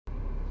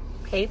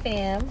Hey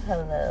fam,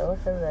 hello.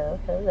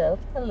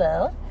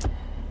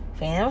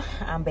 Fam,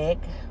 I'm back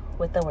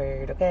with the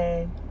word,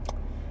 okay?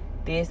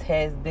 This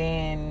has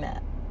been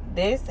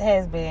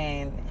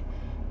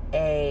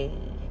a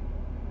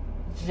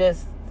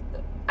just,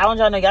 I want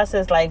y'all to know, y'all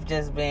sis life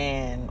just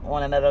been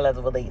on another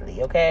level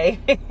lately, okay?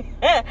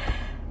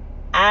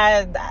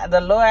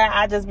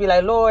 I just be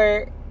like,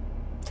 Lord,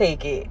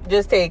 take it.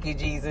 Just take it,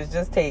 Jesus.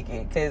 Just take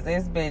it. Because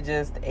it's been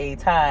just a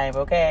time,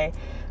 okay?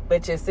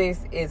 But your sis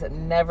is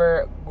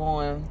never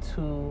going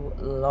too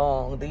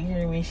long. Do you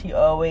hear me? She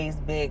always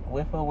big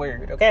with a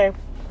word, okay?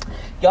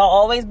 Y'all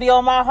always be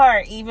on my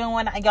heart. Even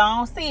when y'all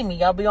don't see me,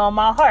 y'all be on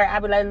my heart. I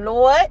be like,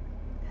 Lord,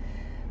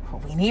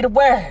 we need a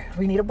word.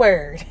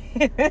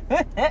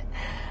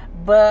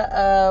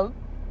 But,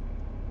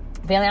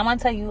 family, I'm going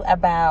to tell you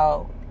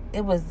about,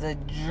 it was a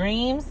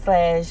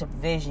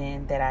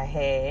dream/vision that I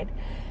had.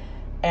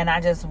 And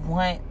I just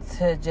want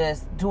to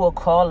just do a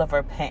call of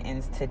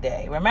repentance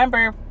today.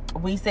 Remember,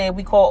 we said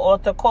we call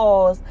altar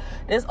calls.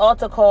 This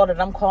altar call that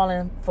I'm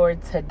calling for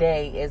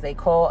today is a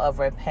call of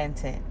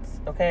repentance,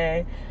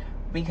 okay?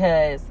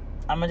 Because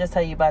I'm going to just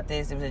tell you about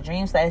this. It was a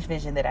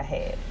dream/vision that I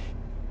had.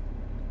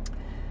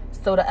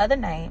 So the other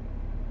night,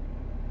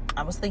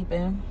 I was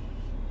sleeping,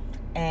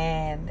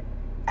 and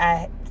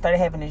I started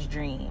having this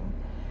dream.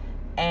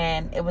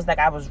 And it was like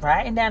I was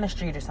riding down the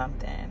street or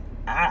something.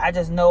 I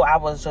just know I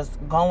was just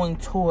going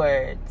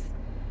towards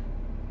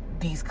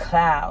these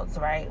clouds,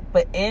 right?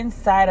 But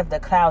inside of the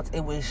clouds,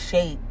 it was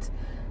shaped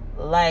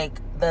like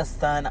the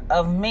Son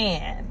of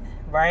Man,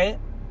 right?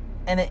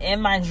 And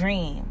in my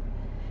dream,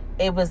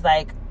 it was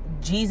like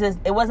Jesus,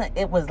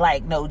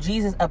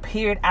 Jesus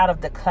appeared out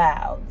of the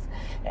clouds.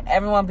 And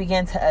everyone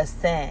began to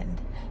ascend.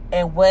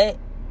 And what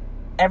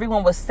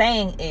everyone was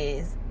saying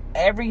is,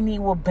 every knee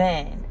will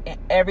bend and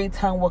every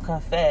tongue will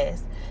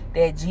confess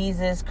that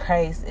Jesus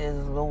Christ is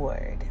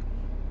Lord.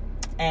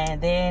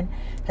 And then,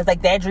 because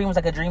like that dream was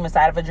like a dream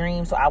inside of a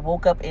dream. So I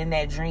woke up in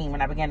that dream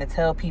and I began to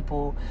tell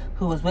people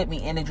who was with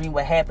me in the dream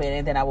what happened.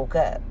 And then I woke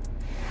up.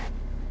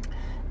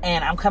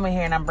 And I'm coming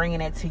here and I'm bringing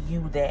it to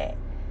you that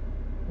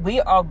we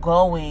are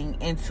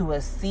going into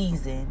a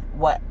season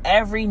where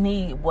every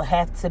knee will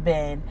have to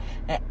bend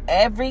and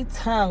every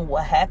tongue will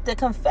have to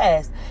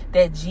confess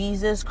that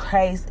Jesus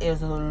Christ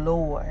is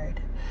Lord.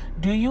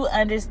 Do you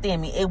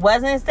understand me? It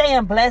wasn't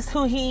saying blessed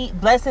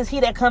is he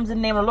that comes in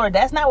the name of the Lord.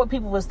 That's not what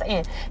people were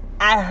saying.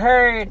 I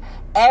heard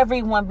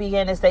everyone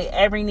begin to say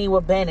every knee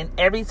will bend and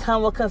every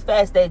tongue will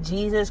confess that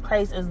Jesus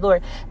Christ is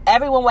Lord.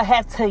 Everyone will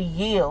have to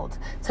yield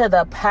to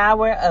the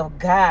power of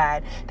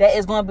God that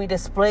is going to be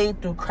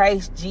displayed through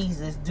Christ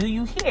Jesus. Do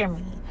you hear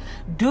me?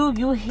 Do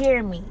you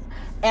hear me?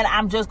 And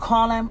I'm just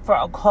calling for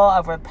a call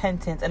of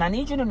repentance. And I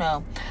need you to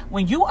know,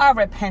 when you are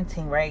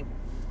repenting, right?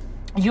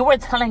 You were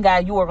telling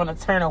God you are going to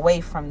turn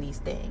away from these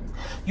things.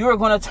 You are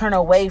going to turn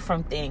away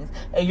from things.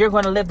 And you're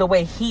going to live the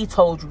way he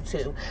told you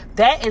to.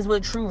 That is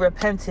what true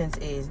repentance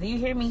is. Do you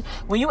hear me?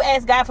 When you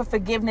ask God for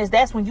forgiveness,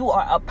 that's when you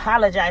are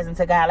apologizing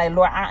to God. Like,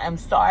 Lord, I am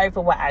sorry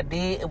for what I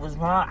did. It was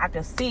wrong. I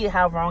can see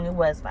how wrong it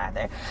was,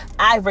 Father.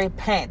 I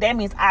repent. That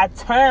means I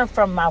turn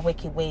from my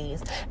wicked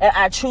ways. And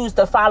I choose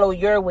to follow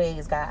your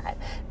ways, God.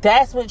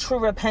 That's what true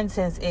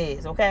repentance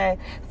is, okay?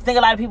 I think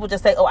a lot of people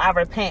just say, oh, I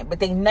repent.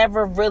 But they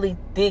never really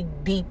dig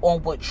deep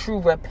on what true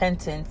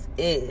repentance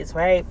is,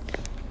 right?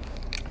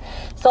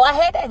 So I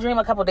had that dream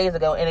a couple days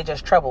ago and it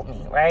just troubled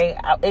me, right?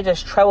 It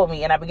just troubled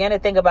me. And I began to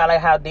think about like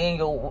how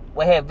Daniel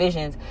would have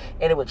visions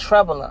and it would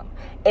trouble him.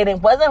 And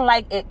it wasn't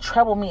like it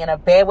troubled me in a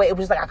bad way. It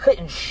was like I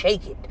couldn't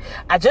shake it.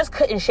 I just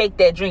couldn't shake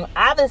that dream.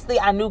 Obviously,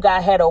 I knew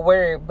God had a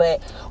word,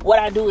 but what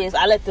I do is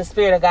I let the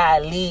Spirit of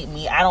God lead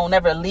me. I don't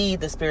never lead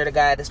the Spirit of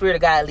God. The Spirit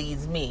of God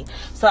leads me.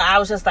 So I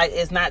was just like,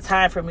 it's not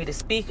time for me to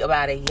speak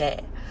about it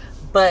yet.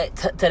 But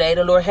today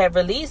the Lord had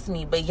released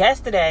me. But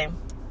yesterday,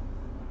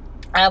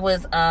 I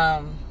was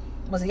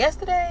it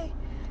yesterday?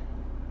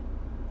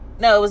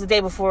 No, it was the day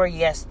before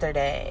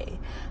yesterday.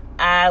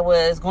 I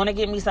was going to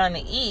get me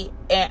something to eat.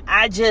 And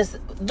I just,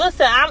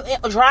 listen,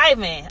 I'm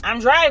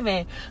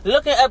driving,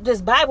 looking up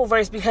this Bible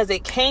verse because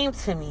it came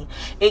to me.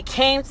 It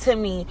came to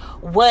me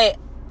what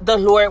the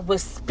Lord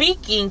was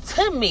speaking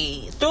to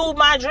me through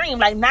my dream.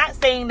 Like, not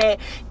saying that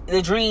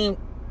the dream,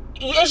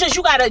 it's just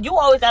you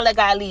always gotta let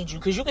God lead you,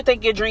 because you can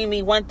think your dream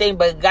mean one thing,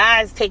 but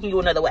God's taking you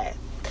another way.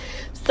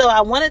 So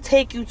I want to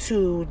take you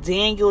to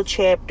Daniel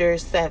chapter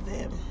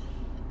 7,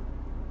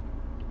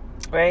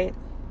 right?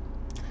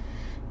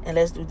 And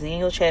let's do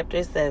Daniel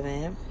chapter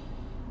 7.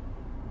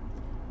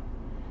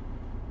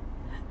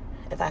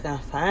 If I can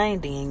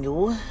find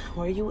Daniel,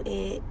 where you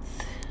at?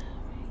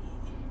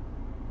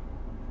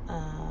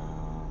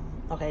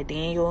 Okay,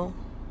 Daniel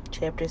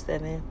chapter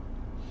 7.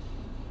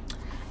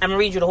 I'm gonna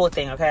read you the whole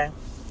thing, okay?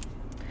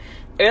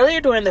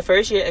 Earlier during the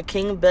first year of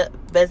King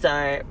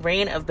Belshazzar,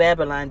 reign of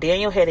Babylon,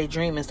 Daniel had a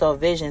dream and saw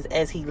visions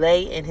as he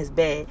lay in his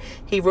bed.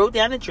 He wrote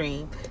down the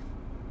dream,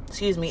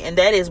 and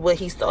that is what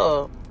he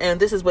saw. And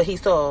this is what he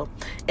saw.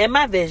 In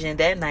my vision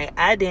that night,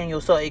 I, Daniel,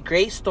 saw a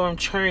great storm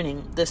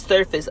churning the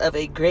surface of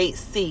a great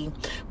sea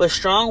with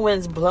strong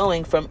winds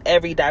blowing from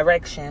every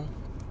direction.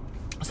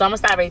 So I'm gonna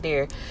stop right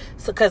there.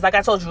 So, cause like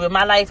I told you, in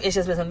my life, it's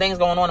just been some things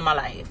going on in my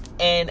life.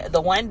 And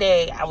the one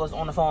day I was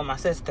on the phone with my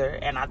sister,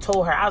 and I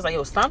told her, I was like,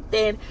 yo,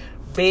 something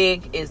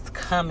big is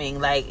coming.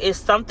 Like, it's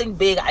something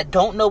big. I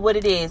don't know what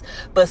it is,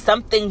 but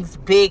something's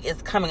big is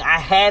coming. I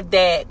have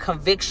that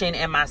conviction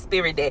in my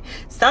spirit that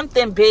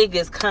something big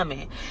is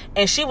coming.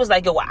 And she was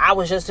like, yo, well, I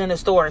was just in the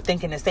store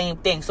thinking the same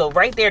thing. So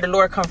right there, the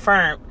Lord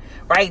confirmed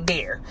right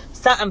there,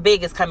 something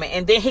big is coming.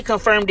 And then he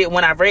confirmed it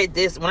when I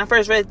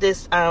first read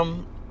this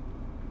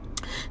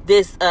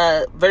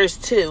verse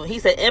 2. He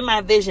said, in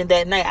my vision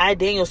that night, I,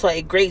 Daniel, saw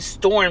a great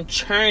storm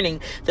churning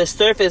the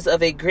surface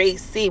of a great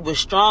sea with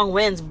strong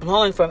winds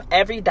blowing from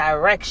every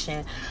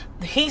direction.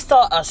 He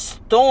saw a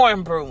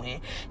storm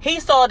brewing. He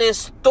saw this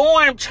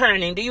storm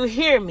churning. Do you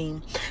hear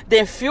me?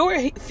 Then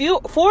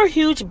four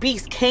huge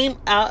beasts came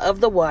out of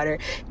the water,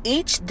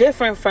 each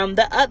different from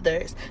the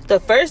others.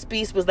 The first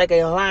beast was like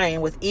a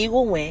lion with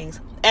eagle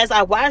wings. As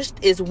I watched,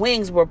 its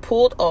wings were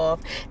pulled off,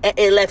 and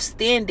it was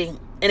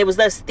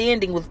left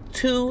standing with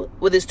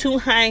its two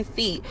hind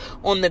feet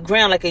on the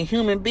ground like a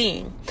human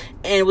being,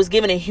 and it was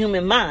given a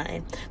human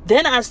mind.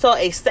 Then I saw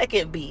a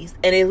second beast,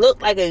 and it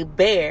looked like a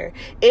bear.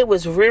 It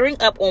was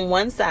rearing up on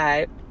one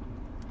side,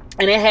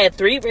 and it had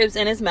 3 ribs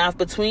in its mouth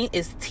between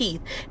its teeth.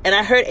 And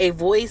I heard a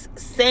voice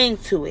saying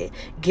to it,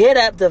 get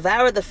up,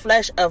 devour the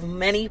flesh of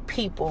many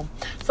people.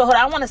 So hold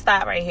on, I want to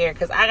stop right here,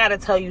 because I got to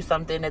tell you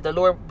something that the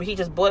Lord, he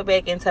just brought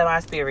back into my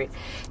spirit.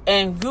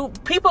 And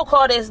people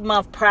call this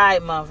month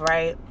Pride Month,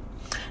 right?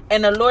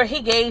 And the Lord,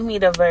 he gave me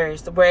the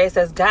verse where it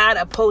says, God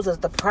opposes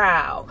the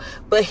proud,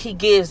 but he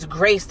gives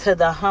grace to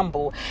the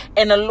humble.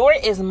 And the Lord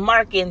is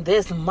marking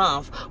this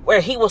month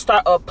where he will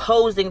start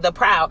opposing the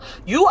proud.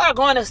 You are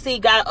going to see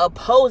God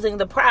opposing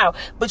the proud,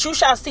 but you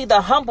shall see the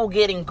humble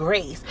getting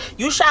grace.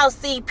 You shall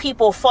see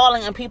people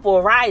falling and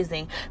people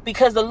rising,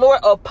 because the Lord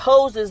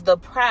opposes the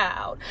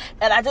proud.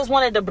 And I just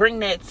wanted to bring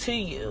that to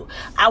you.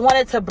 I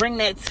wanted to bring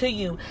that to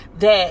you,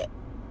 that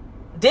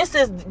this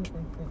is...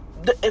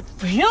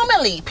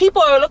 humanly,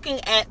 people are looking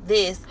at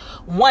this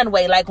one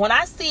way. Like, when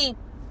I see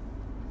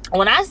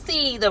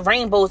the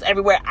rainbows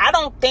everywhere, I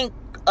don't think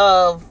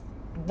of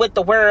what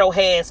the world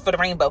has for the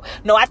rainbow.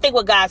 No, I think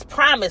what God's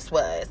promise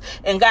was.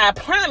 And God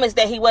promised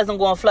that he wasn't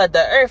going to flood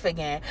the earth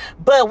again.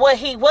 But what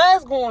he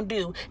was going to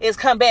do is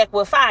come back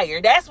with fire.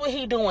 That's what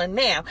he doing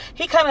now.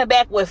 He coming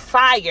back with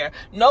fire.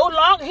 No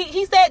longer,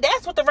 he said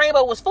that's what the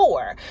rainbow was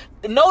for.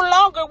 No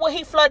longer will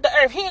he flood the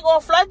earth. He ain't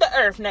going to flood the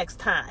earth next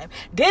time.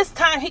 This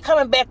time he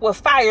coming back with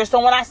fire. So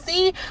when I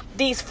see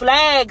these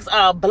flags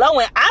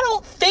blowing, I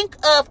don't think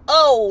of,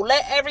 oh,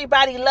 let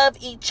everybody love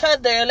each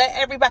other.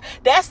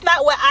 That's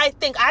not what I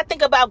think. I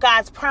think about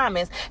God's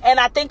promise, and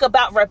I think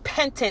about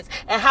repentance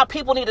and how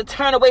people need to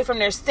turn away from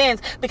their sins,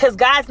 because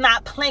God's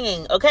not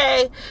playing,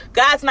 okay?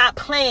 God's not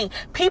playing.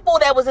 People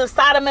that was in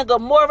Sodom and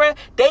Gomorrah,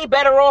 they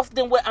better off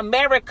than what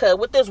America,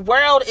 what this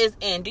world is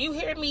in. Do you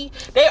hear me?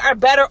 They are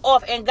better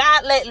off, and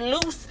God let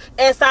loose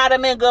in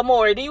Sodom and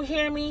Gomorrah. Do you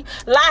hear me?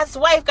 Lot's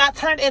wife got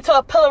turned into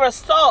a pillar of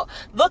salt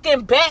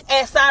looking back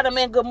at Sodom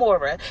and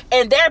Gomorrah,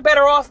 and they're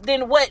better off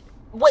than what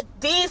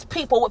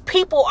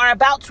people are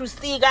about to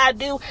see God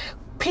do.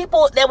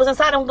 People that was in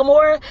Sodom and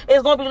Gomorrah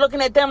is going to be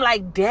looking at them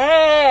like,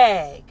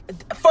 dang,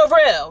 for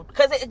real,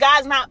 because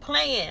God's not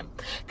playing.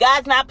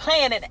 God's not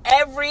playing, and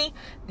every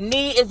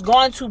knee is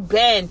going to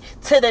bend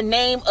to the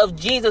name of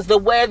Jesus.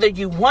 Whether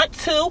you want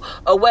to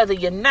or whether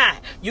you're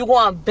not, you're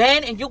going to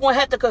bend, and you're going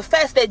to have to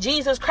confess that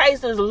Jesus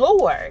Christ is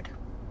Lord.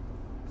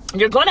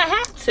 You're going to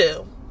have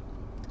to.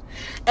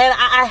 And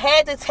I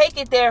had to take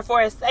it there for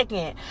a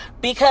second,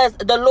 because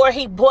the Lord,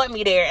 he brought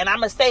me there. And I'm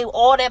going to say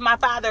all that my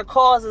Father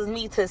causes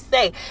me to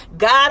say.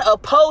 God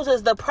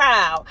opposes the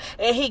proud,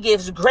 and he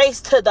gives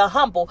grace to the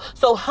humble.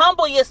 So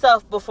humble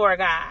yourself before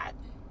God.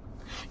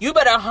 You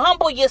better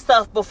humble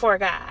yourself before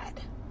God.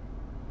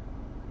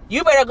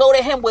 You better go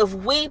to him with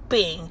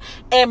weeping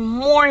and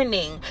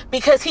mourning,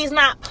 because he's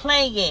not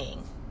playing.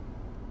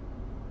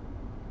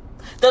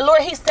 The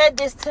Lord, he said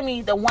this to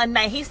me the one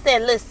night. He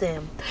said,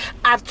 listen,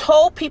 I've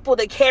told people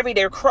to carry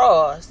their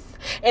cross,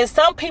 and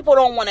some people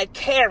don't want to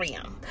carry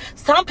them.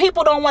 Some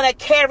people don't want to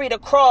carry the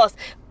cross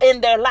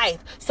in their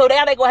life. So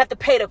now they're going to have to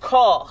pay the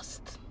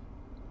cost.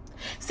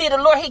 See, the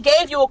Lord, he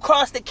gave you a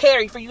cross to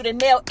carry for you to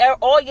nail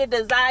all your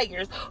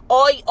desires,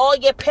 all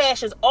your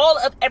passions, all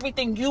of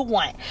everything you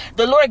want.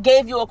 The Lord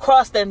gave you a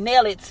cross to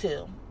nail it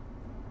to.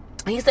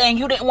 He's saying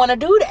you didn't want to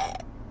do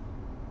that.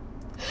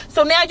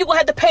 So now you're going to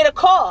have to pay the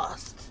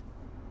cost.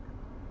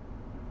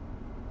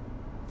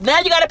 Now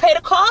you got to pay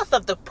the cost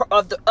of the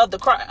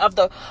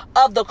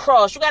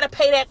cross. You got to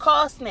pay that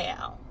cost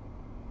now.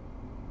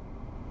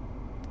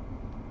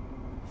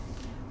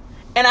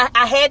 And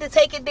I had to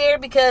take it there,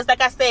 because,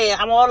 like I said,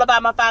 I'm all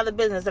about my Father's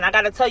business, and I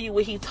got to tell you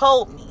what he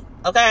told me.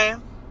 Okay?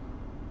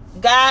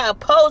 God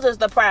opposes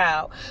the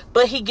proud,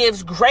 but he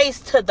gives grace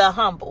to the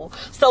humble.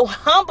 So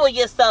humble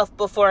yourself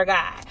before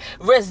God.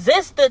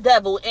 Resist the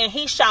devil, and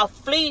he shall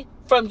flee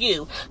from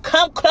you.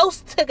 Come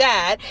close to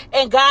God,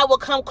 and God will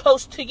come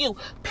close to you.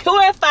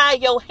 Purify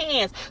your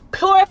hands.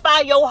 Purify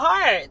your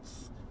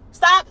hearts.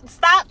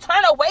 Stop.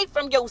 Turn away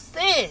from your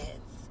sins.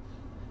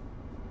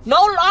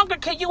 No longer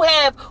can you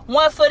have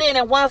one foot in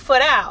and one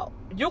foot out.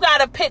 You got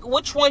to pick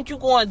which one you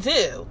going to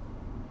do.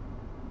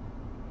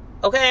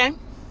 Okay?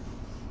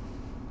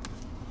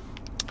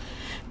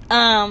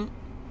 And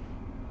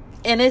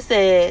it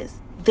says,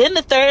 Then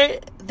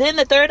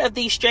the third of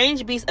these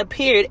strange beasts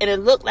appeared, and it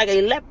looked like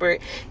a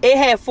leopard. It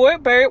had 4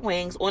 bird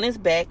wings on its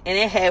back, and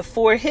it had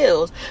 4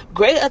 hills.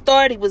 Great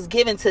authority was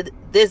given to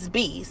this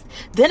beast.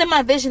 Then in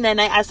my vision that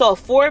night, I saw a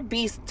 4th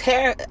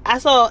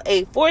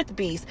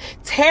beast,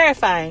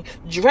 terrifying,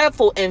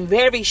 dreadful, and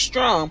very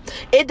strong.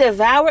 It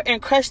devoured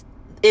and crushed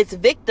its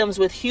victims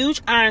with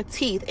huge iron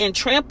teeth and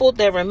trampled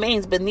their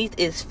remains beneath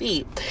its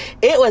feet.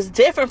 It was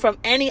different from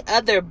any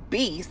other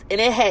beast, and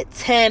it had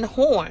 10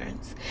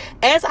 horns.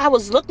 As I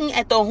was looking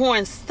at the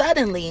horns,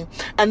 suddenly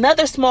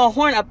another small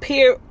horn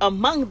appeared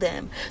among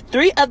them.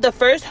 3 of the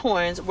first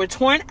horns were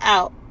torn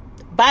out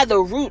by the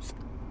roots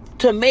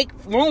to make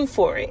room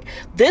for it.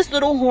 This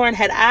little horn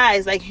had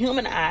eyes like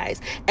human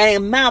eyes and a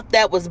mouth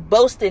that was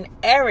boasting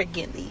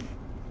arrogantly.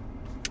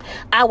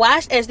 I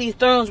watched as these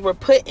thrones were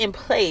put in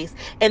place,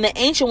 and the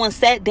Ancient One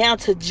sat down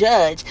to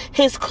judge.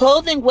 His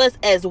clothing was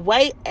as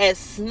white as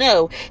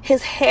snow,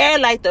 his hair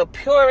like the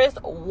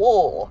purest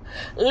wool.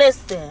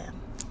 Listen,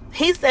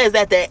 he says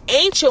that the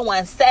Ancient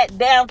One sat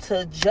down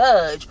to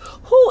judge.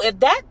 If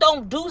that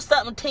don't do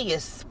something to your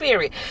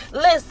spirit,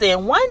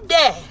 listen, one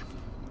day,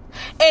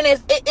 and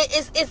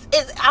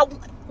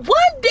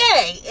one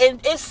day, and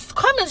it's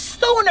coming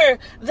sooner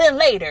than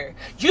later.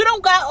 You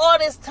don't got all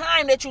this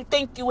time that you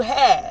think you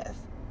have.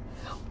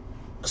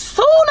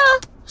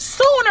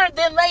 Sooner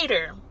than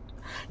later,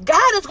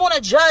 God is going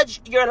to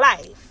judge your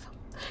life.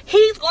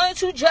 He's going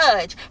to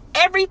judge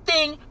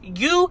everything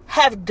you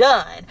have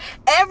done.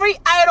 Every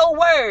idle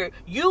word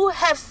you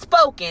have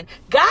spoken,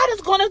 God is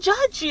going to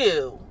judge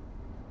you.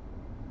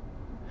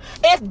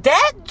 If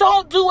that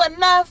don't do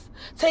enough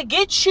to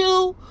get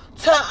you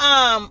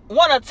to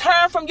want to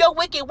turn from your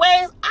wicked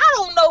ways, I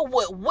don't know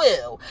what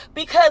will.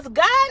 Because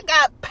God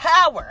got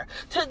power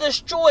to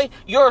destroy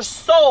your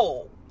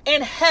soul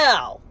in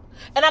hell.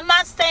 And I'm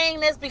not saying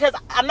this because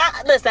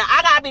listen,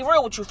 I gotta be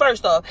real with you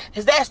first off,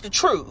 because that's the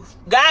truth.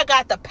 God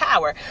got the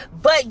power.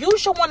 But you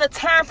should want to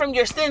turn from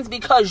your sins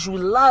because you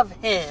love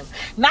him.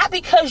 Not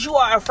because you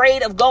are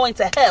afraid of going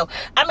to hell.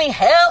 I mean,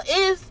 hell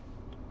is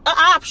an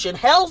option.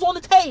 Hell's on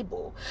the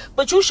table.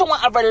 But you should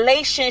want a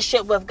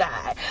relationship with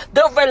God.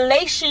 The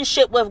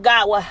relationship with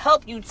God will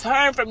help you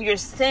turn from your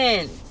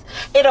sins.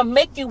 It'll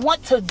make you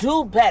want to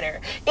do better.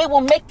 It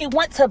will make you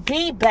want to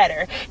be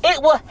better. It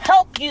will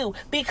help you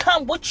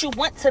become what you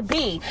want to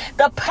be.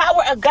 The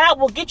power of God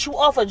will get you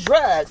off of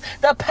drugs.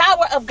 The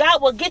power of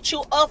God will get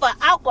you off of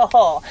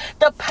alcohol.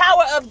 The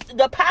power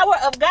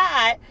of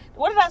God.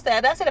 What did I say?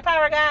 Did I say the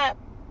power of God?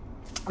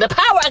 The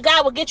power of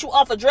God will get you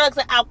off of drugs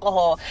and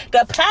alcohol.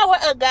 The power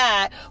of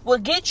God will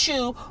get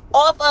you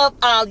off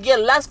of your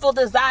lustful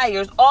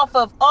desires, off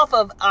of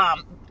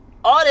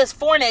all this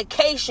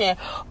fornication,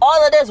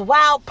 all of this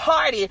wild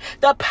party.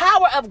 The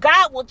power of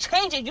God will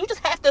change it. You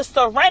just have to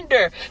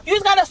surrender. You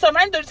just got to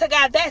surrender to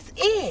God. That's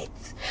it.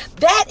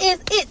 That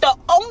is it. The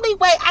only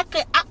way I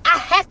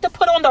have to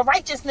put on the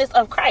righteousness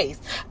of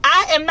Christ.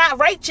 I am not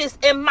righteous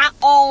in my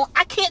own.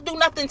 I can't do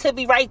nothing to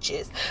be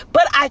righteous.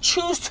 But I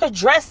choose to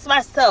dress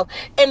myself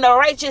in the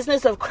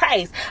righteousness of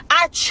Christ.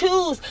 I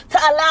choose to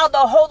allow the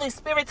Holy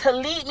Spirit to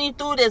lead me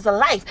through this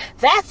life.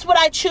 That's what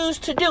I choose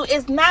to do.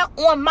 It's not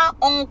on my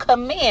own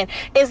command.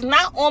 It's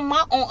not on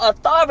my own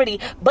authority.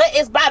 But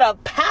it's by the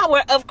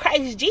power of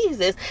Christ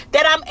Jesus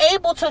that I'm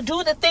able to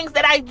do the things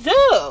that I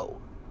do.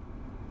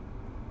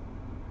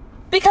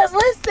 Because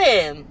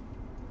listen,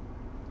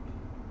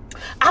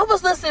 I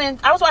was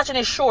watching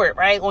this short,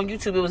 right, on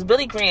YouTube. It was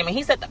Billy Graham, and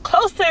he said the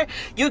closer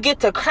you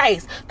get to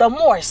Christ, the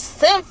more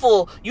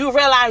sinful you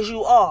realize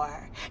you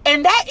are.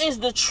 And that is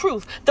the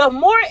truth. The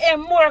more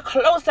and more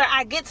closer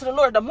I get to the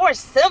Lord, the more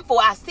sinful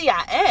I see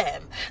I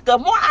am. The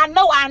more I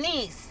know I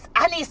need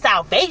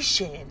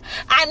salvation.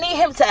 I need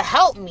him to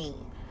help me.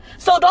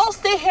 So don't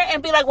sit here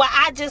and be like, well,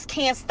 I just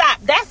can't stop.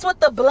 That's what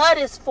the blood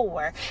is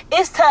for.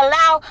 It's to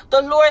allow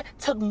the Lord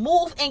to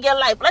move in your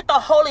life. Let the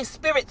Holy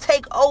Spirit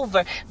take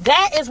over.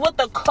 That is what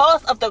the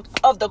cost of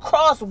the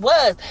cross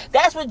was.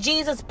 That's what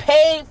Jesus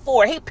paid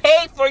for. He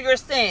paid for your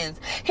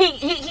sins.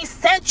 He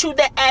sent you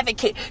the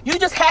advocate. You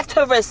just have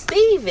to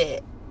receive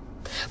it.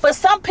 But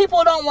some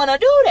people don't want to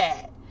do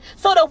that.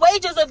 So the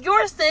wages of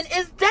your sin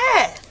is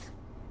death.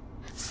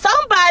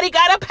 Somebody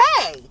got to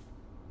pay.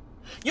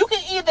 You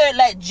can either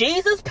let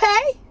Jesus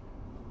pay,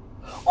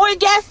 or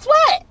guess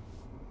what?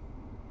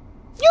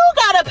 You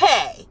gotta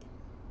pay.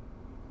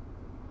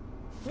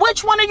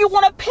 Which one are you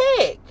gonna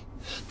pick?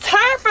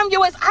 Turn from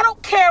your ways. I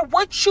don't care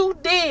what you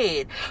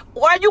did.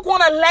 Or are you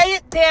going to lay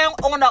it down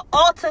on the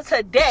altar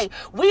today?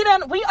 We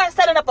are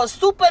setting up a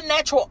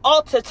supernatural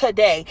altar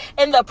today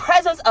in the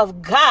presence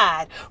of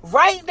God.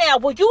 Right now,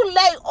 will you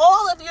lay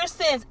all of your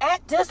sins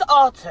at this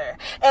altar?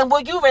 And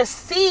will you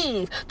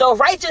receive the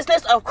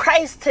righteousness of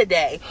Christ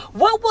today?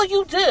 What will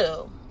you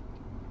do?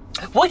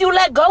 Will you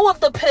let go of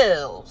the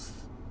pills?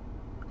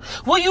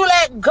 Will you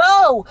let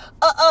go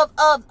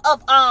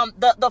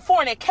of the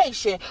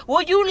fornication?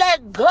 Will you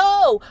let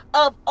go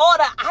of all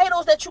the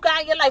idols that you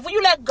got in your life? Will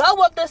you let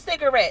go of the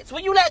cigarettes?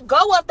 Will you let go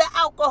of the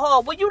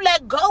alcohol? Will you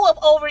let go of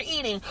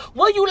overeating?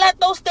 Will you let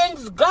those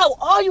things go?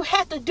 All you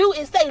have to do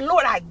is say,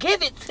 Lord, I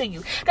give it to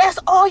you. That's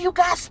all you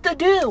got to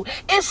do.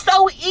 It's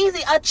so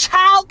easy. A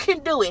child can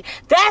do it.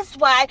 That's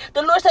why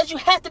the Lord says you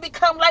have to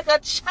become like a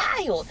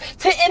child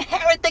to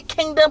inherit the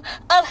kingdom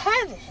of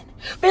heaven.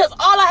 Because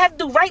all I have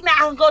to do right now,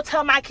 I can go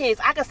tell my kids,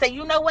 I can say,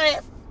 you know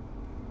what?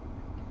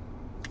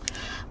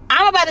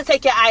 I'm about to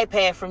take your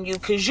iPad from you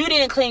because you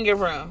didn't clean your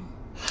room.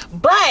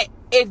 But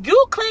if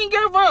you clean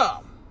your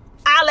room,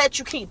 I'll let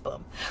you keep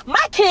them.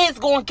 My kids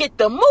going to get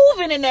the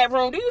moving in that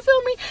room. Do you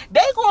feel me? They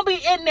going to be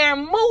in there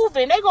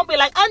moving. They going to be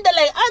like,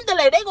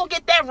 underlay. They going to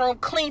get that room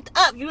cleaned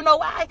up. You know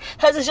why?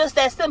 Because it's just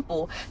that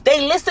simple.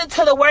 They listen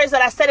to the words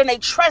that I said and they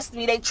trust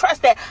me. They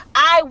trust that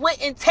I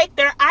wouldn't take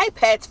their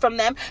iPads from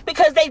them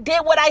because they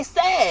did what I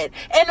said.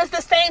 And it's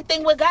the same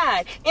thing with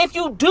God. If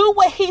you do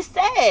what he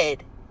said,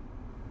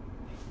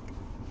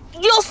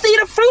 you'll see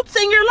the fruits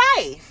in your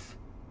life.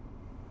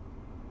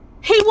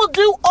 He will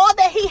do all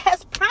that he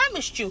has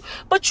promised you.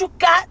 But you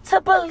got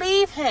to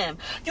believe him.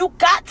 You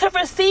got to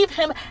receive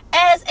him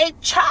as a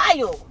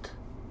child.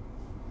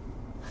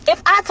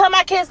 If I tell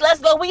my kids, let's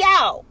go, we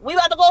out. We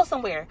about to go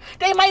somewhere.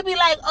 They might be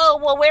like,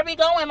 oh, well, where we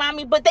going,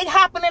 mommy? But they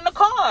hopping in the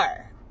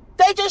car.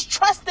 They just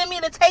trusting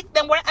me to take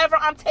them wherever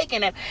I'm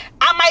taking them.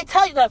 I might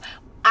tell you,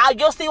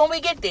 you'll see when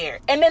we get there.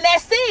 And then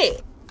that's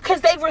it.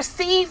 Because they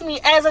received me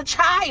as a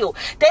child.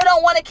 They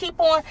don't want to keep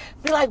on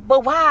be like,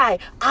 but why?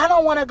 I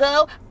don't want to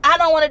go. I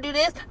don't want to do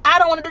this. I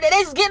don't want to do that.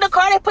 They just get in the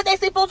car, they put their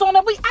seatbelts on,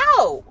 and we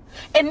out.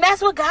 And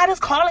that's what God is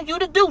calling you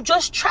to do.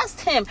 Just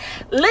trust him.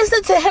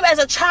 Listen to him as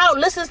a child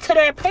listens to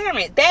their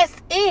parent. That's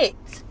it.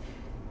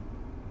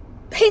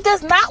 He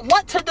does not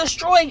want to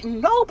destroy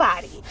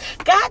nobody.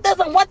 God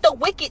doesn't want the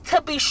wicked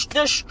to be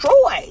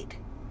destroyed.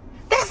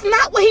 That's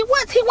not what he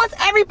wants. He wants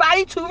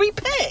everybody to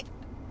repent.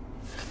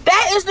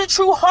 That is the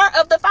true heart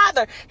of the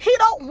Father. He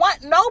don't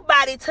want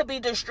nobody to be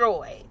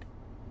destroyed.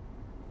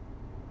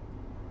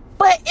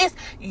 But it's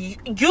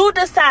you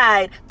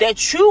decide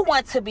that you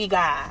want to be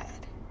God.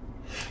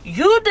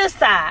 You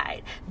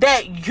decide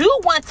that you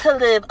want to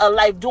live a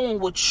life doing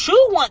what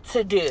you want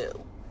to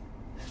do.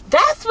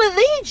 That's what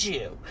leads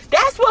you.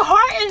 That's what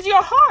hardens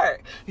your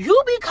heart.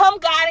 You become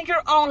God in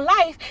your own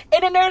life,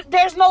 and then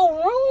there's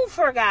no room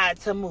for God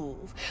to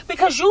move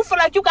because you feel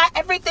like you got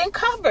everything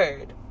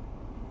covered.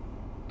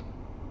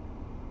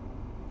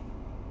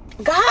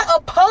 God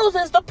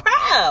opposes the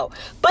proud,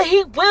 but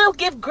he will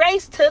give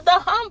grace to the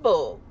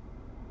humble.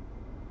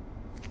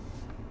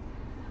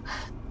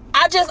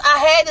 I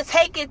had to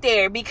take it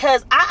there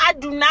because I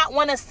do not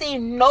want to see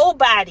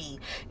nobody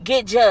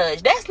get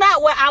judged. That's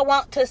not what I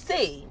want to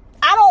see.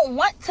 I don't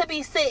want to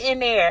be sitting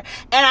there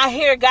and I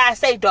hear God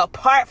say,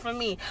 depart from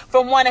me,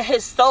 from one of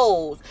his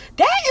souls.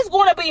 That is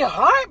going to be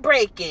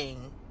heartbreaking.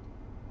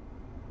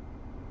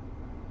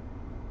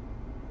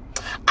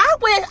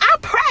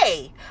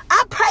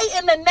 I pray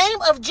in the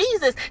name of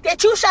Jesus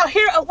that you shall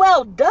hear a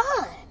well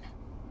done.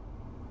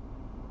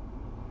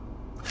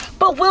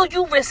 But will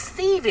you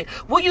receive it?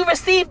 Will you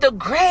receive the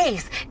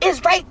grace?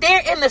 It's right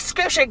there in the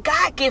scripture.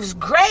 God gives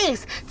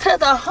grace to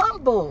the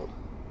humble.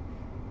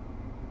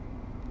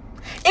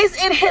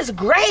 It's in his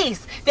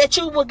grace that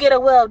you will get a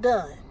well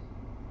done.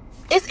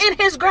 It's in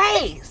his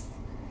grace.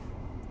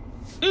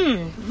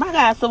 My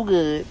God, so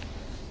good.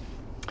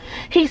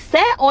 He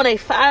sat on a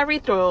fiery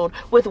throne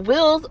with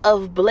wheels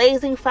of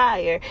blazing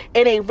fire,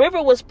 and a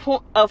river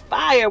of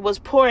fire was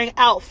pouring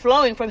out,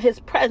 flowing from his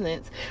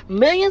presence.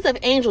 Millions of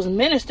angels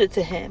ministered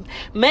to him.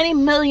 Many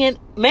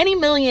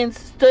millions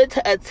stood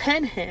to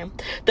attend him.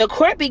 The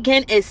court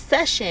began its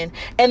session,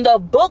 and the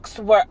books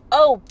were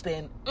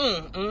open.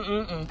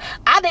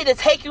 I need to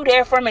take you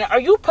there for a minute.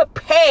 Are you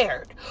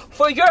prepared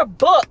for your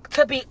book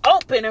to be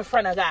open in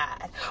front of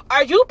God?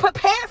 Are you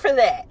prepared for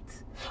that?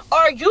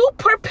 Are you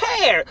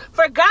prepared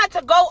for God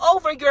to go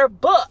over your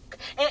book?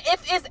 And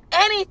if it's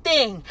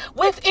anything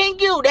within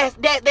you that's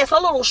a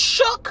little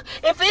shook,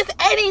 if it's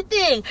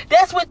anything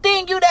that's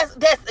within you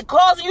that's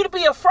causing you to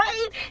be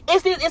afraid,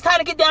 it's time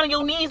to get down on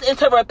your knees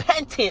into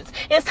repentance.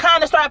 It's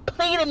time to start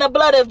pleading the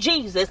blood of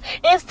Jesus.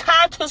 It's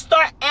time to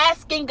start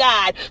asking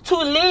God to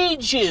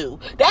lead you.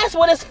 That's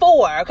what it's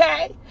for,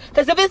 okay?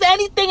 Because if it's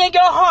anything in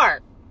your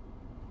heart,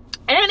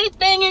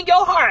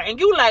 and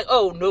you like,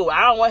 oh no,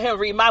 I don't want him to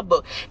read my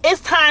book.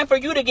 It's time for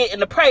you to get in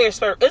the prayer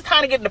circle. It's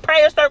time to get in the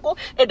prayer circle,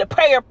 in the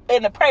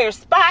prayer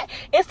spot.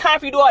 It's time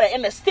for you to do all that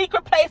in the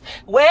secret place,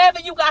 wherever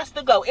you got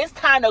to go. It's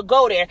time to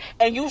go there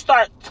and you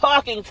start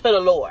talking to the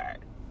Lord.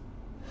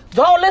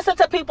 Don't listen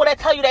to people that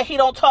tell you that he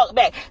don't talk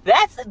back.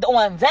 That's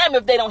on them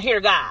if they don't hear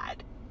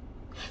God.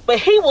 But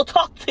he will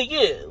talk to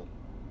you.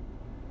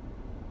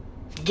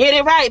 Get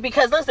it right,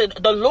 because listen,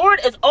 the Lord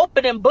is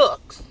opening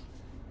books.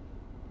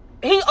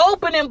 He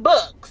opening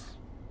books.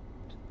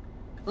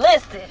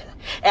 Listen,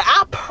 and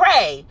I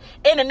pray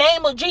in the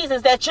name of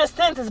Jesus that your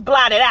sins is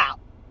blotted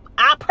out.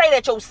 I pray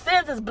that your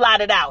sins is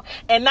blotted out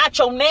and not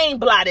your name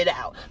blotted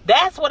out.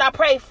 That's what I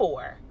pray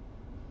for.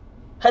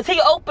 Because he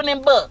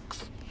opening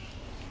books.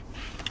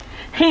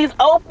 He's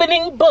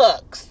opening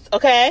books,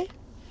 okay?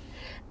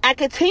 I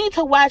continued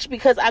to watch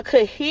because I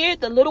could hear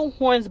the little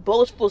horn's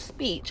boastful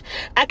speech.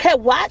 I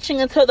kept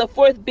watching until the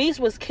fourth beast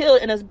was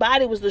killed and his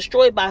body was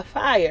destroyed by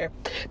fire.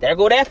 There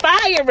go that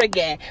fire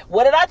again.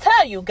 What did I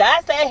tell you?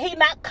 God said he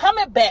not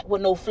coming back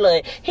with no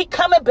flood. He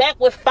coming back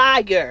with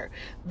fire.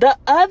 The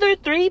other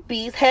three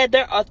beasts had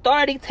their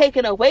authority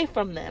taken away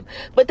from them,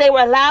 but they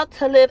were allowed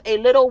to live a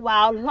little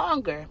while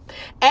longer.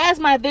 As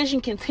my vision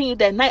continued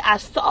that night, I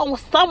saw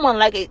someone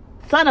like a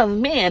son of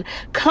man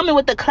coming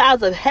with the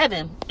clouds of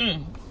heaven.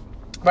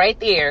 Right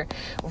there,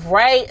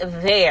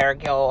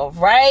 y'all,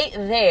 right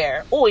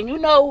there. Oh, and you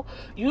know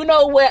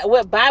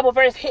what Bible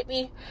verse hit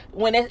me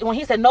when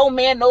he said, "No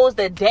man knows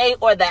the day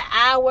or the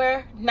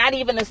hour, not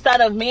even the Son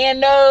of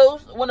Man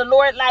knows." When the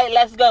Lord like,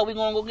 "Let's go, we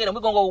gonna go get him.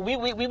 We gonna go. We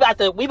about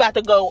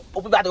to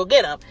go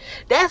get him."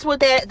 That's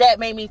what that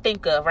made me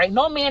think of, right?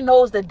 No man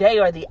knows the day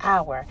or the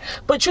hour,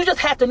 but you just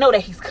have to know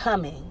that he's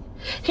coming.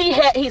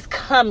 He's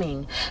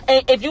coming,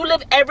 and if you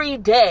live every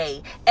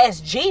day as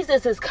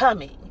Jesus is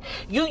coming,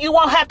 you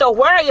won't have to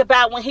worry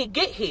about when he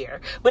get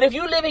here. But if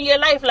you live in your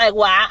life like,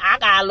 well, I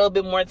got a little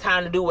bit more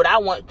time to do what I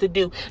want to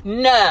do,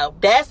 no,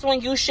 that's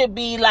when you should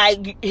be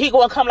like, he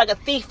gonna come like a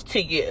thief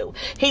to you.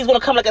 He's gonna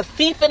come like a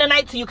thief in the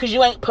night to you because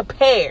you ain't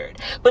prepared.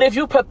 But if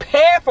you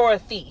prepare for a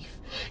thief,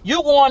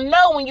 you gonna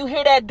know when you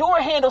hear that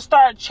door handle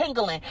start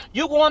jingling.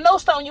 You gonna know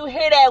something you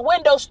hear that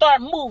window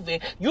start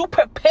moving. You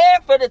prepare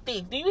for the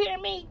thief. Do you hear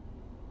me?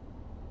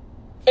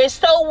 And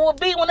so will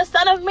be when the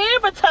Son of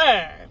Man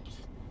returns.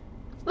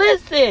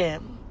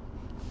 Listen,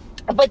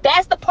 but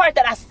that's the part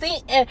that I see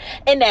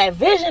in that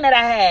vision that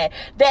I had,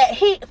 that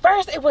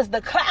first it was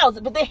the clouds,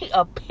 but then he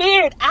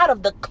appeared out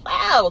of the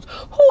clouds.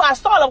 I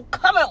saw them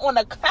coming on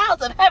the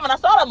clouds of heaven. I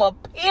saw them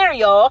appear,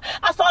 y'all.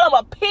 I saw them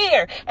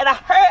appear, and I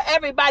heard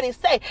everybody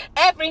say,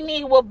 every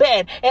knee will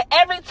bend and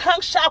every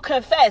tongue shall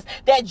confess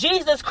that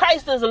Jesus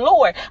Christ is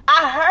Lord.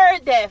 I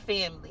heard that,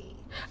 family.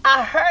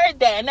 I heard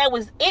that, and that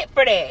was it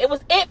for that. It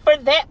was it for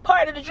that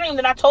part of the dream.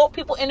 Then I told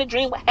people in the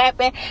dream what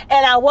happened,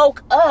 and I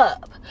woke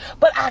up.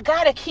 But I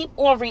gotta keep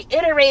on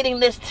reiterating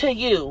this to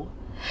you,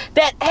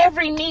 that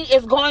every knee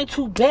is going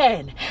to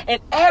bend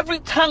and every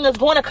tongue is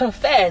going to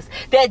confess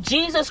that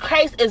Jesus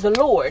Christ is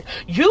Lord.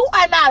 You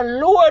are not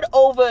Lord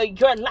over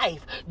your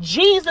life.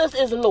 Jesus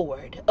is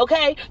Lord,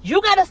 okay?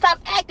 You gotta stop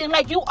acting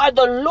like you are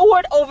the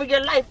Lord over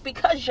your life,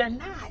 because you're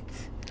not,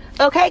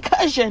 okay?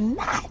 Because you're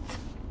not.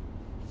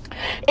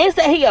 It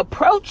said he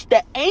approached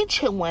the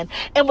Ancient One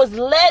and was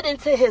led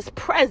into his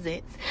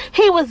presence.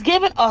 He was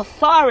given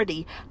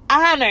authority,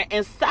 honor,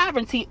 and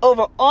sovereignty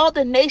over all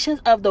the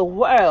nations of the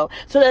world,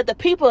 so that the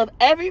people of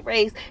every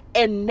race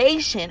and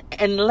nation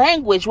and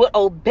language would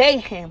obey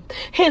him.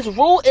 His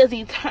rule is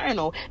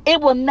eternal.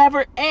 It will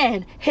never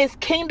end. His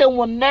kingdom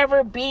will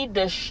never be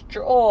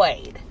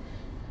destroyed.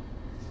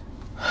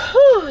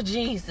 Whew,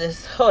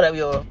 Jesus. Hold up,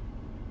 y'all.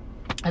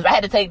 I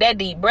had to take that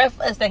deep breath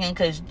for a second,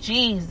 because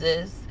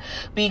Jesus,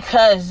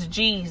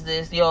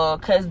 y'all,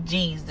 because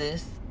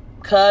Jesus,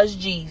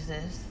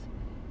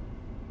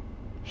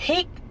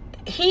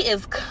 he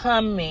is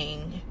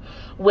coming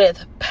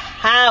with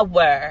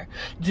power.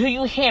 Do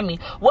you hear me?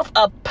 With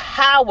a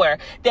power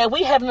that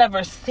we have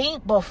never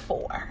seen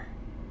before.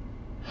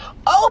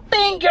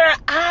 Open your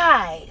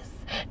eyes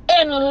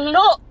and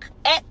look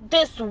at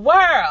this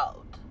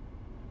world.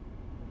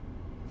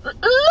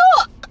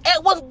 Look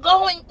at what's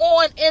going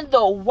on in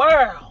the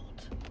world.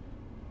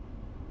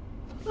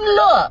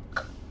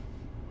 Look.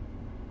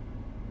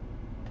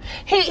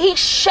 He's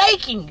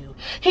shaking you.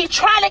 He's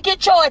trying to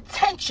get your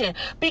attention,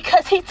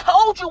 because he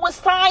told you what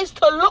signs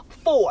to look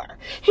for.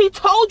 He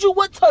told you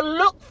what to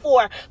look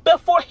for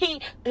before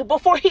he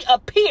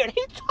appeared.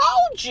 He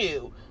told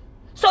you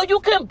so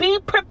you can be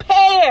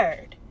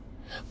prepared.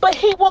 But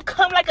he will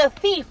come like a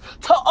thief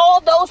to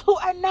all those who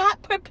are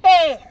not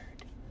prepared.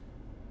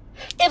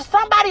 If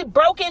somebody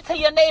broke into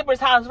your neighbor's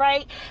house,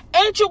 right,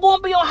 ain't you going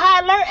to be on high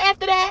alert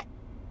after that?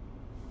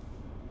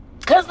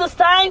 Because the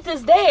signs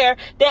is there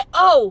that,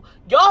 oh,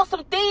 y'all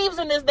some thieves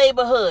in this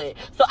neighborhood,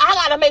 so I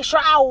got to make sure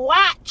I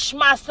watch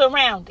my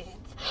surroundings.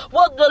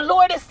 Well, the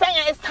Lord is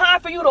saying it's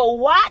time for you to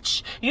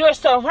watch your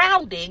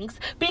surroundings,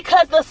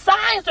 because the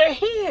signs are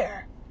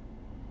here.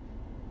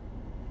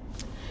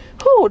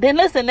 Then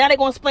listen, now they're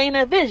going to explain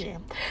their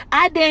vision.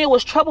 I, Daniel,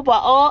 was troubled by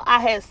all I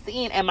had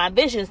seen, and my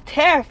visions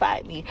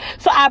terrified me.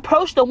 So I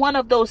approached the one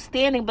of those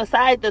standing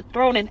beside the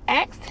throne and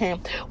asked him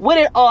what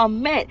it all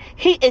meant.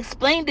 He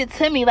explained it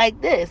to me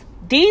like this.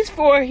 These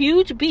 4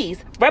 huge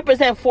beasts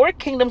represent 4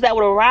 kingdoms that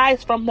will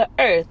arise from the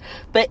earth.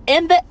 But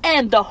in the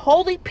end, the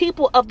holy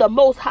people of the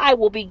Most High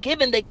will be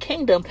given the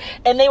kingdom,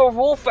 and they will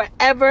rule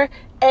forever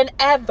and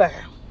ever.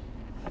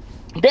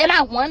 Then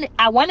I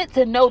wanted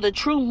to know the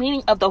true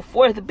meaning of the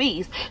fourth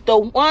beast, the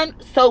one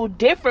so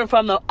different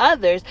from the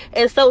others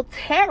and so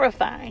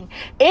terrifying.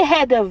 It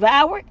had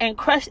devoured and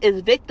crushed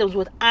its victims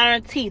with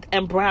iron teeth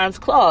and bronze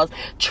claws,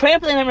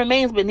 trampling their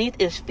remains beneath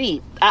its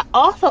feet. I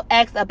also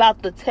asked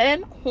about the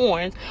 10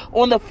 horns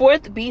on the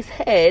fourth beast's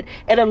head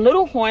and a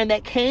little horn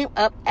that came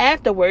up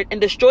afterward and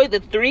destroyed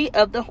three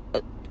of the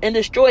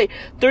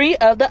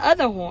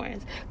other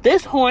horns.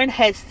 This horn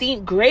had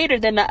seemed greater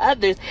than the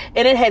others,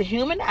 and it had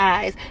human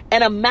eyes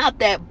and a mouth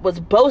that was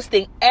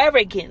boasting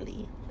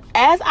arrogantly.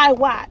 As I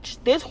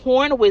watched, this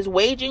horn was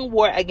waging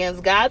war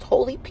against God's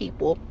holy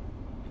people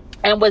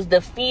and was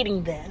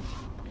defeating them,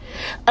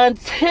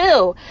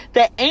 until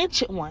the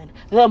Ancient One,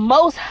 the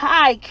Most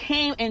High,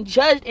 came and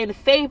judged in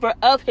favor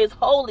of his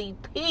holy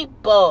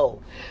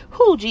people.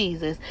 Who,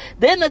 Jesus?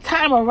 Then the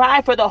time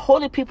arrived for the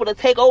holy people to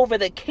take over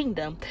the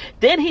kingdom.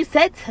 Then he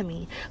said to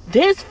me,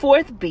 this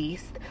fourth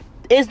beast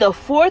is the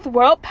fourth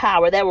world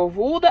power that will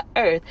rule the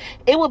earth.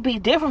 It will be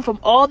different from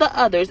all the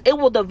others. It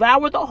will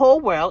devour the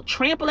whole world,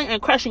 trampling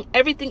and crushing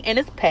everything in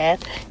its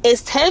path.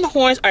 Its 10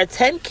 horns are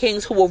 10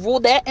 kings who will rule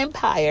that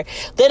empire.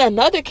 Then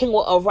another king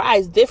will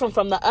arise different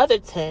from the other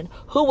 10,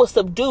 who will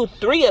subdue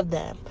 3 of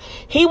them.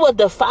 He will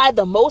defy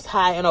the Most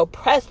High and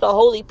oppress the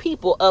holy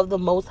people of the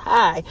Most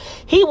High.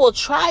 He will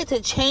try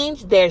to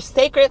change their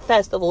sacred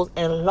festivals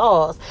and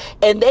laws,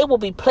 and they will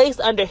be placed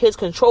under his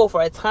control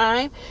for a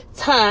time,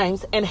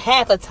 times, and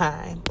half a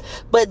time.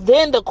 But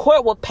then the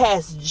court will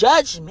pass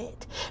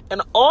judgment,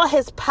 and all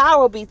his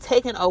power will be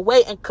taken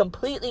away and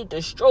completely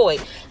destroyed.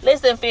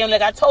 Listen, family,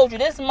 like I told you,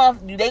 this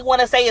month, they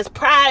want to say it's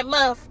Pride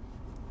Month.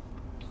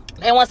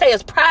 They want to say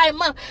it's Pride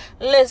Month.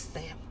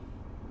 Listen,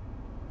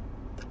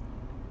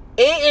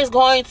 it is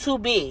going to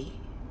be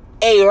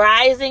a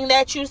rising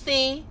that you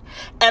see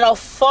and a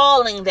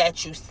falling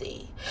that you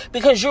see,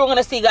 because you're going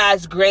to see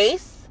God's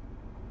grace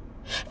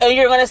and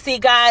you're going to see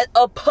God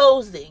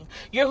opposing.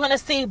 You're going to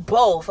see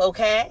both,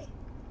 okay?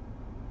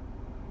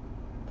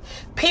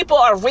 People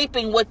are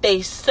reaping what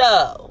they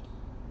sow,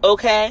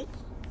 okay?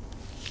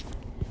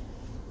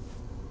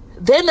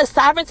 Then the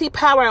sovereignty,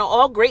 power, and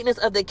all greatness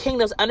of the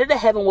kingdoms under the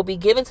heaven will be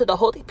given to the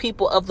holy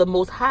people of the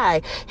Most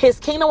High. His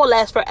kingdom will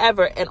last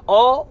forever, and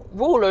all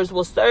rulers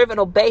will serve and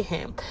obey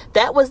him.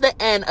 That was the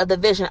end of the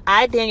vision.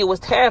 I, Daniel, was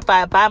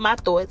terrified by my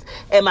thoughts,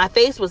 and my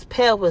face was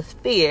pale with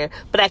fear,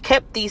 but I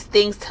kept these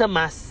things to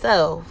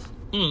myself.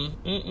 I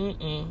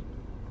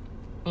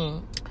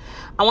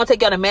want to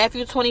take y'all to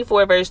Matthew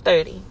 24, verse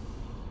 30.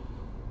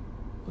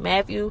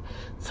 Matthew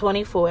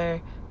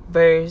 24,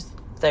 verse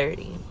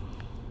 30.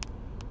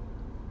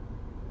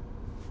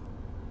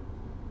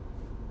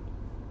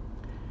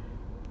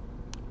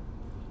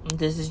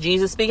 This is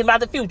Jesus speaking about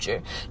the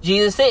future.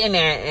 Jesus sitting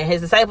there, and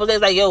his disciples, they're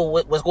like, yo,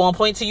 what's going to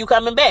point to you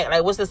coming back?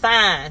 Like, what's the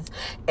signs?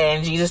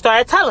 And Jesus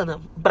started telling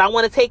them. But I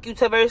want to take you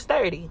to verse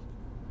 30.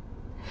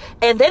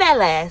 And then at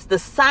last, the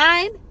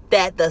sign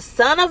that the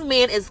Son of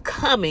Man is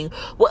coming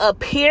will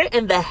appear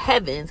in the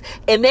heavens,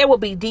 and there will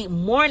be deep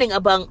mourning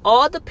among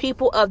all the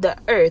people of the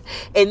earth,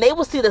 and they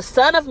will see the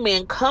Son of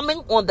Man coming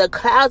on the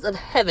clouds of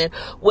heaven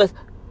with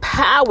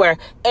power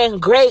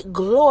and great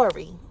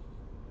glory.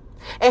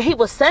 And he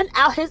will send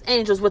out his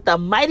angels with a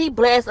mighty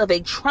blast of a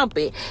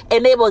trumpet,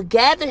 and they will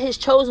gather his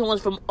chosen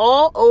ones from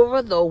all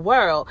over the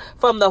world,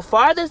 from the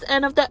farthest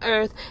end of the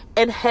earth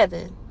and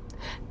heaven.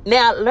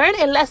 Now, learn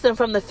a lesson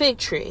from the fig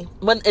tree.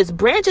 When its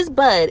branches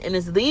bud and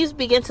its leaves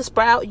begin to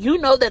sprout, you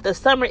know that the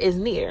summer is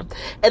near.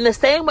 In the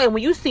same way,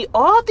 when you see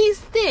all these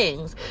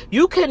things,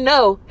 you can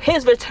know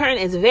his return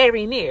is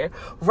very near,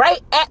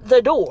 right at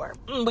the door.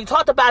 We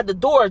talked about the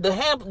door, the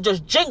hand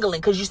just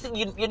jingling, because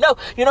you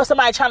know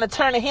somebody trying to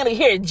turn the handle, you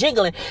hear it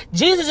jingling.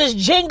 Jesus is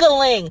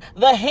jingling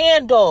the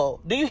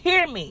handle. Do you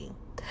hear me?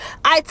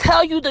 I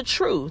tell you the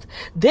truth.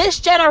 This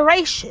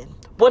generation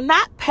will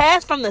not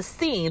pass from the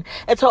scene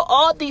until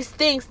all these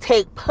things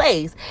take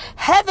place.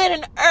 Heaven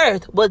and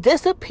earth will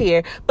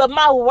disappear, but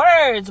my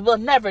words will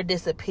never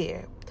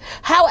disappear.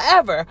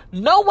 However,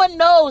 no one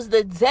knows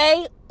the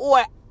day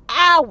or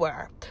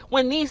hour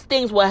when these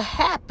things will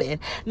happen.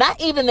 Not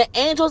even the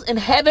angels in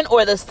heaven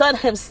or the Son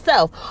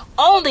himself.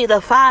 Only the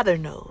Father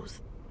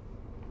knows.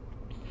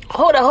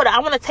 Hold on. I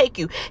want to take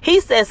you. He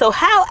says, so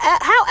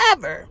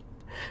however,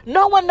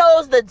 no one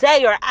knows the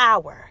day or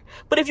hour.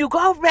 But if you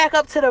go back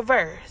up to the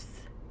verse,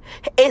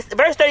 it's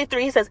verse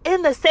 33. He says,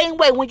 in the same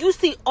way, when you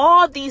see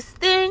all these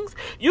things,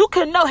 you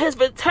can know his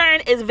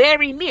return is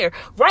very near,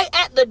 right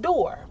at the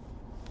door.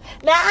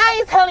 Now, I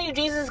ain't telling you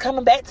Jesus is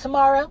coming back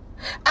tomorrow.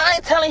 I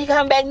ain't telling you he's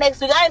coming back next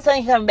week. I ain't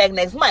telling you he's coming back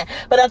next month.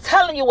 But I'm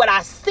telling you what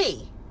I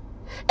see.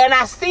 And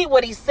I see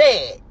what he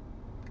said.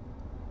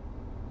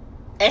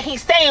 And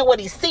he's saying what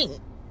he's seen.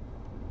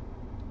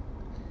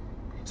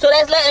 So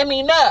that's letting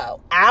me know.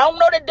 I don't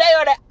know the day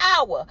or the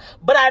hour,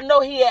 but I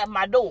know he at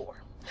my door.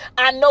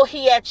 I know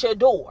he at your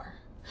door.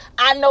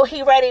 I know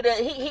he ready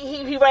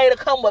to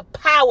come with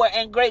power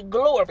and great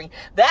glory.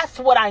 That's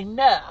what I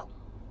know.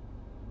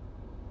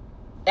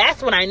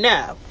 That's what I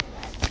know.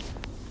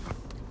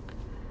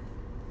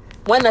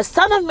 When the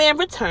Son of Man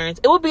returns,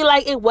 it will be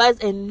like it was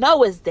in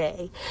Noah's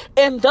day.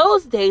 In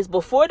those days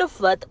before the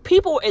flood,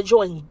 people were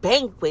enjoying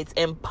banquets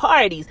and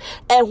parties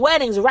and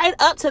weddings right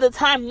up to the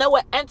time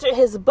Noah entered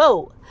his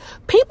boat.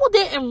 People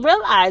didn't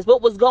realize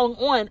what was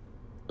going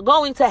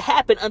to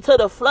happen until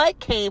the flood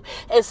came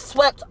and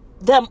swept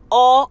them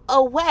all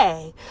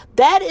away.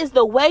 That is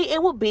the way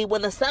it will be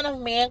when the Son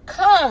of Man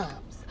comes.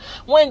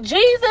 When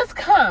Jesus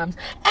comes,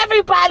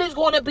 everybody's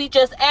going to be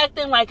just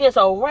acting like it's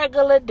a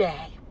regular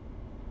day.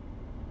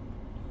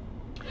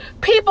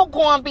 People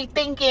going to be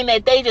thinking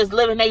that they just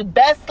living their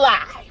best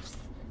lives.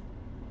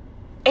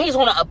 And he's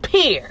going to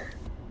appear.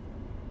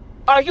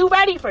 Are you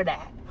ready for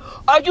that?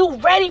 Are you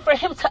ready for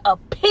him to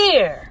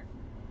appear?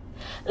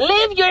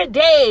 Live your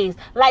days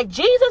like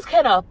Jesus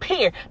can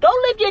appear.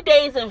 Don't live your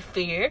days in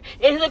fear.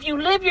 And if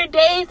you live your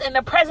days in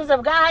the presence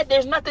of God,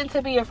 there's nothing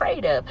to be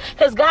afraid of.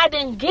 Because God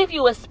didn't give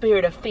you a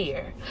spirit of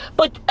fear.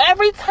 But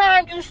every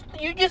time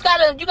you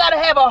gotta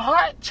have a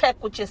heart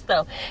check with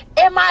yourself.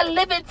 Am I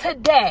living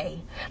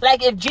today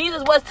like if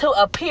Jesus was to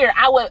appear,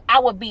 I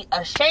would be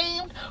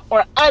ashamed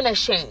or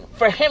unashamed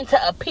for him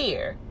to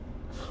appear?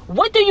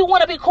 What do you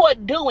want to be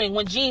caught doing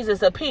when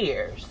Jesus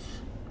appears?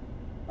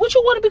 What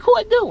you want to be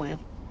caught doing?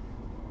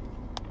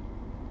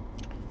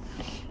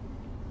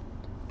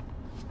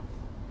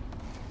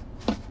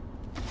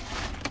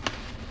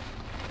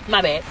 My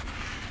bad.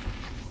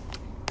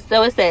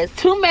 So it says,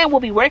 2 men will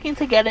be working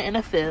together in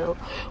a field.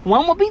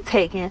 One will be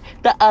taken,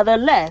 the other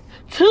left.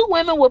 2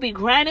 women will be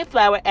grinding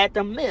flour at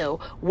the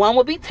mill. One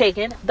will be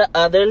taken, the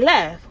other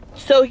left.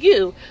 So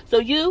you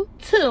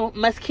too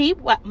must keep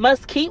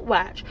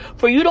watch,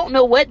 for you don't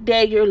know what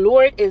day your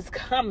Lord is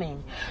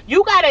coming.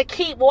 You gotta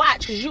keep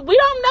watch, because we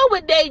don't know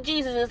what day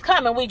Jesus is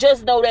coming. We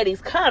just know that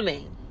he's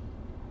coming.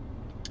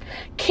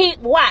 Keep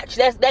watch.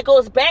 That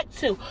goes back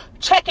to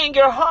checking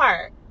your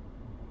heart.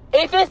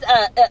 If it's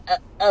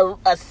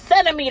a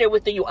centimeter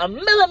within you, a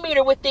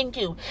millimeter within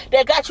you,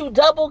 that got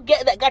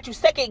you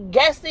second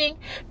guessing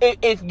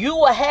if you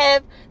will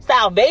have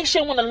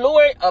salvation when the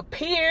Lord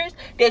appears,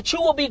 that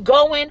you will be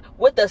going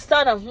with the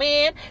Son of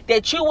Man,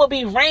 that you will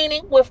be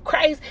reigning with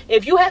Christ.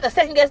 If you have to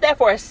second guess that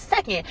for a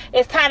second,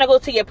 it's time to go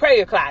to your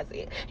prayer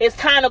closet. It's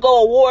time to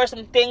go award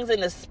some things in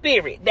the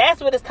spirit. That's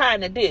what it's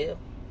time to do.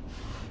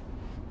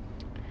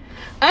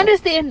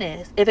 Understand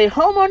this. If a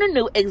homeowner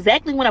knew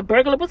exactly when a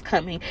burglar was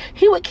coming,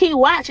 he would keep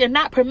watch and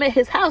not permit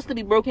his house to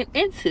be broken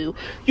into.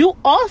 You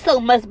also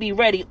must be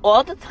ready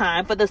all the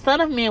time, for the Son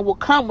of Man will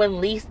come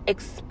when least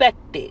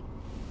expected.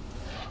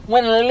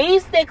 When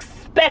least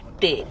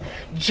expected,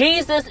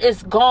 Jesus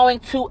is going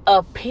to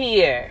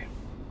appear.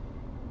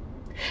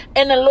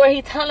 And the Lord,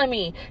 he's telling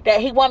me that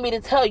he want me to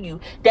tell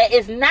you that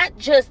it's not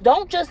just,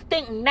 don't just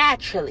think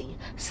naturally,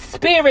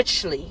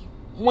 spiritually.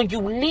 When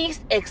you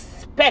least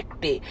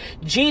expect it,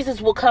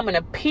 Jesus will come and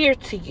appear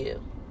to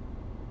you.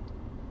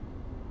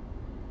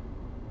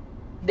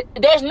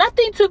 There's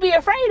nothing to be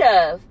afraid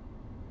of.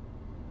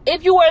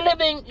 If you are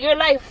living your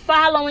life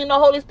following the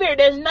Holy Spirit,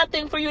 there's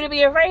nothing for you to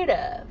be afraid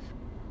of.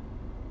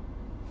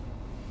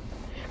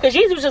 Because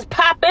Jesus was just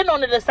pop in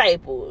on the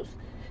disciples.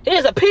 He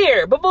just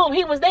appeared, but boom,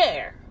 he was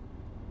there.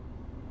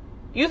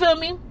 You feel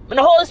me? When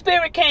the Holy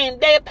Spirit came,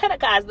 day of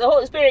Pentecost, the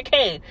Holy Spirit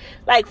came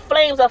like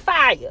flames of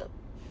fire.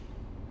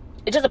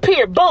 It just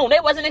appeared. Boom. They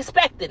wasn't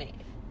expecting it.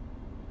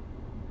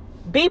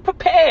 Be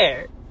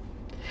prepared.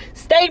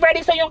 Stay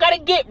ready so you don't got to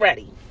get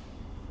ready.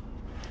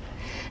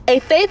 A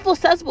faithful,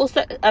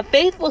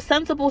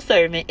 sensible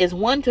servant is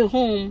one to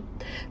whom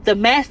the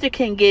master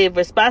can give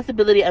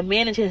responsibility of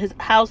managing his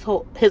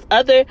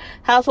other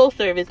household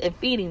servants and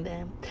feeding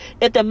them.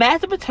 If the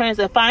master returns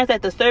and finds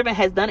that the servant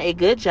has done a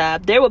good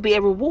job, there will be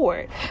a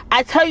reward.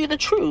 I tell you the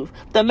truth,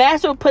 the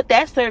master will put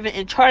that servant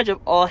in charge of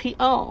all he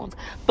owns.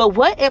 But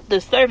what if the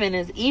servant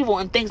is evil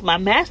and thinks my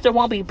master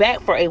won't be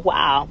back for a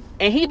while,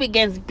 and he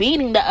begins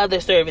beating the other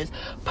servants,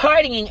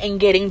 partying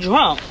and getting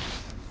drunk?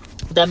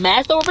 The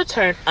master will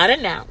return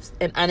unannounced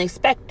and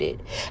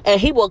unexpected, and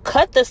he will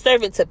cut the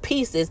servant to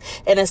pieces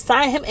and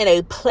assign him in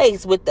a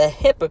place with the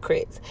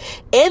hypocrites.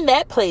 In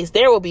that place,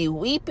 there will be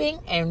weeping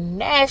and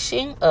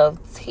gnashing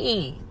of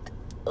teeth.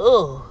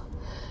 Ugh.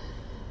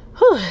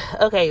 Whew.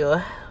 Okay,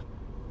 y'all.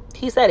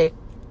 He said it.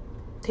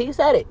 He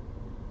said it.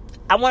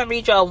 I want to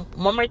read y'all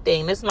one more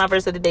thing. This is my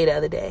verse of the day the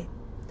other day.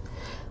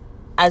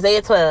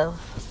 Isaiah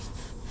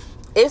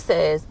 12. It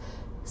says,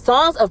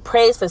 songs of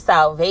praise for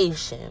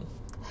salvation.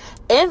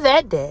 In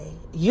that day,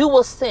 you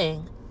will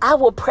sing, I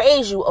will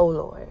praise you, O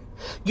Lord.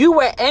 You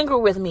were angry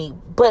with me,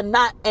 but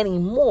not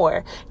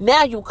anymore.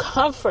 Now you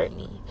comfort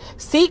me.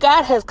 See,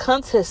 God has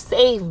come to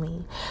save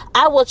me.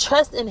 I will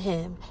trust in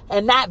him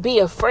and not be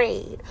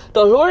afraid.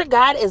 The Lord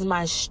God is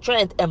my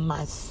strength and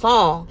my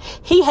song.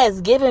 He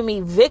has given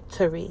me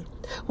victory.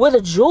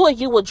 With joy,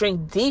 you will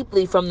drink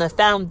deeply from the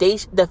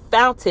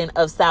fountain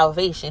of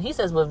salvation. He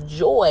says, with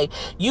joy,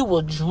 you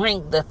will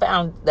drink the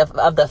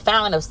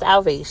fountain of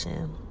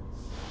salvation.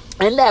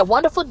 In that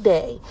wonderful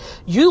day,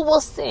 you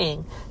will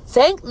sing,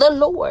 thank the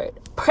Lord.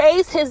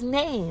 Praise his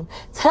name.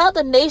 Tell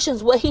the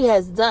nations what he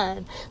has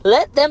done.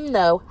 Let them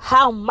know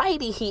how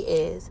mighty he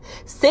is.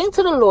 Sing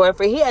to the Lord,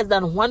 for he has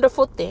done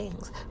wonderful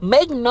things.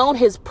 Make known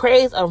his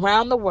praise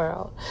around the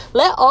world.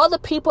 Let all the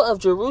people of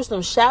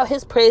Jerusalem shout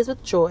his praise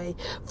with joy.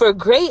 For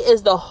great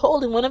is the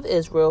Holy One of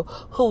Israel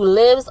who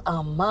lives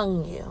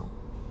among you.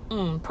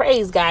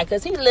 Praise God,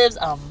 because he lives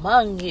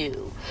among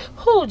you.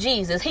 Who,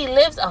 Jesus? He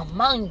lives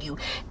among you.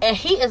 And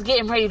he is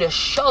getting ready to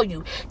show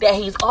you that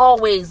he's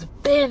always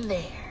been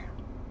there.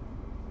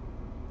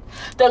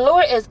 The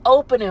Lord is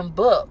opening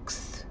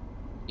books.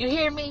 You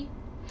hear me?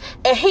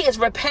 And he is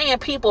repaying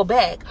people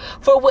back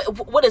for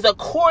what is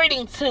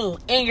according to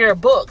in your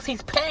books.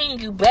 He's paying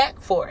you back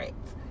for it.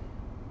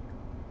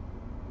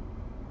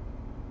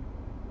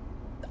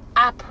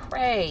 I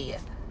pray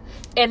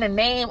in the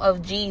name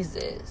of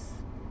Jesus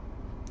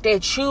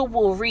that you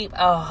will reap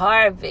a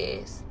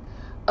harvest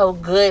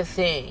of good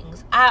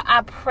things.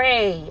 I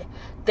pray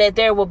that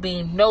there will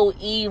be no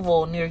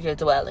evil near your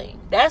dwelling.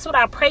 That's what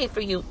I pray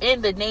for you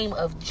in the name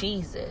of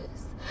Jesus.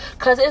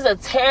 Because it's a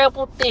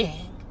terrible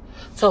thing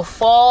to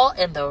fall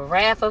in the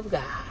wrath of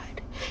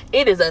God.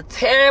 It is a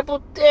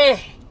terrible thing.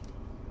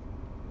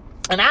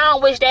 And I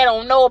don't wish that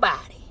on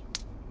nobody.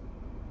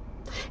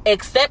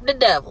 Except the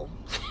devil.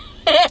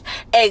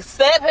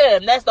 Except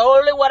him. That's the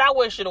only one I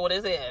wish it on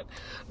is him.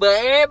 But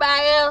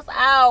everybody else,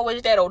 I don't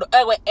wish that on.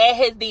 And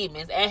his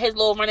demons. And his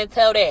little running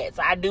tail dads.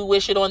 I do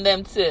wish it on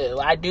them too.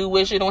 I do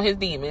wish it on his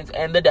demons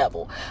and the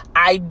devil.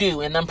 I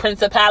do. And them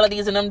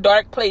principalities and them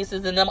dark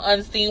places and them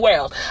unseen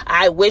worlds.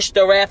 I wish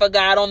the wrath of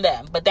God on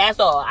them. But that's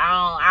all.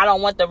 I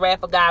don't want the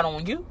wrath of God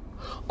on you.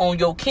 On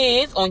your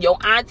kids, on your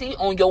auntie,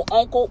 on your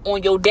uncle,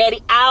 on your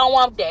daddy. I don't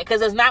want that.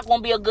 Because it's not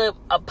going to be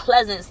a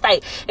pleasant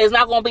sight. It's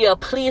not going to be a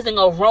pleasing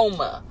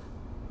aroma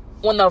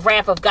when the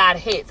wrath of God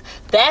hits.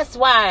 That's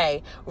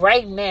why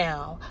right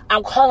now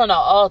I'm calling an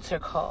altar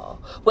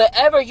call.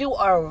 Whatever you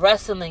are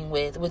wrestling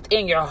with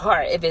within your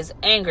heart, if it's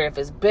anger, if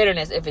it's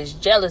bitterness, if it's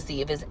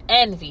jealousy, if it's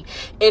envy,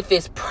 if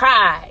it's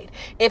pride,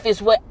 if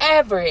it's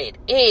whatever it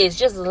is,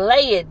 just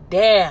lay it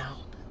down.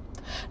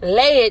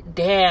 Lay it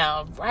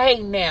down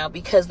right now,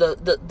 because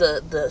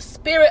the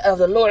Spirit of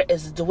the Lord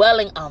is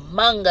dwelling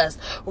among us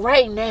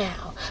right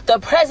now. The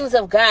presence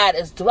of God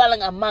is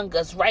dwelling among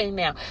us right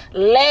now.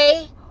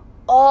 Lay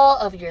all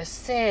of your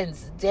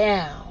sins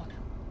down.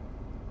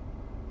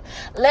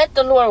 Let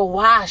the Lord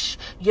wash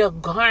your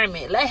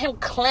garment. Let him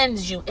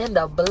cleanse you in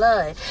the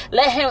blood.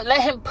 Let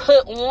him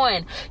put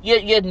on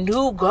your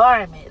new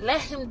garment.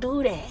 Let him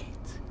do that.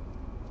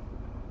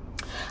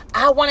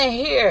 I want to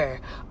hear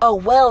a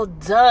well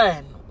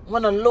done.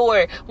 When the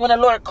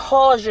Lord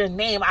calls your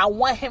name, I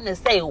want him to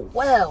say,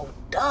 well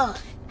done.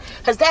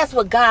 Because that's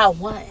what God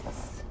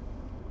wants.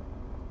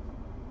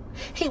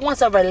 He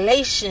wants a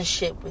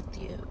relationship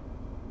with you.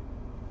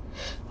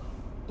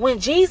 When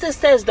Jesus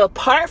says,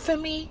 depart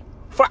from me,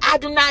 for I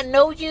do not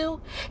know you,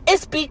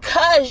 it's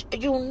because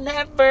you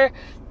never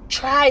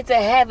tried to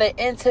have an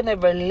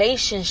intimate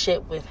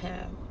relationship with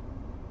him.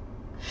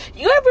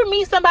 You ever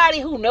meet somebody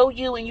who know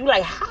you and you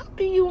like, how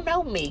do you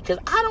know me? Because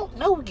I don't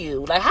know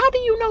you. Like, how do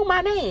you know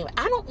my name?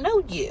 I don't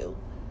know you.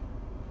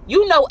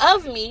 You know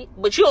of me,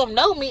 but you don't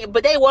know me.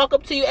 But they walk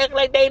up to you, act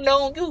like they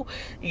know you.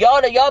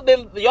 Y'all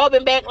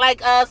been back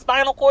like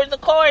spinal cords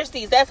and car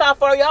seats. That's how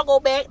far y'all go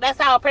back. That's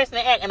how a person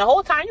act. And the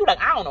whole time you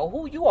like, I don't know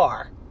who you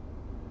are,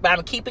 but I'm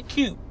gonna keep it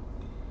cute.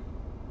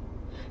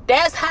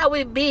 That's how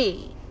it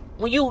be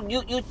when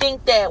you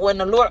think that when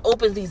the Lord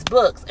opens these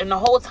books, and the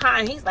whole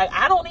time he's like,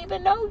 I don't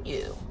even know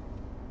you.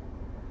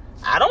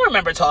 I don't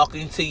remember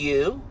talking to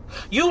you.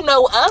 You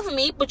know of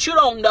me, but you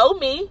don't know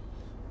me.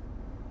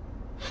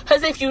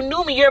 Because if you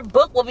knew me, your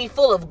book will be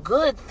full of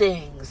good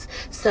things,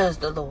 says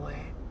the Lord.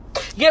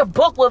 Your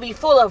book will be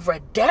full of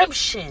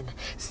redemption,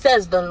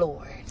 says the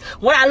Lord.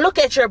 When I look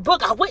at your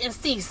book, I wouldn't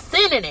see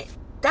sin in it.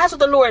 That's what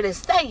the Lord is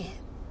saying.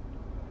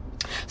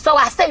 So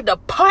I say,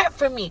 depart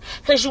from me,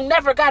 because you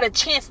never got a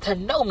chance to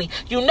know me.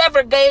 You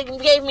never gave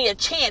me a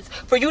chance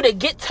for you to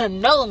get to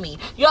know me.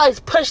 You always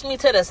pushed me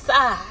to the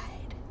side.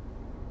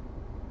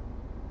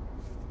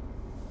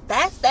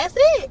 That's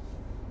it.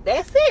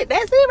 That's it.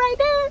 That's it right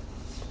there.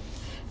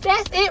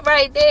 That's it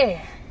right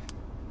there.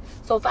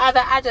 So,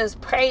 Father, I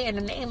just pray in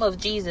the name of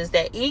Jesus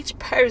that each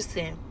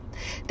person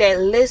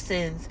that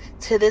listens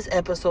to this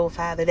episode,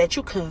 Father, that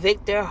you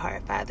convict their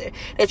heart, Father,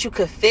 that you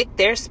convict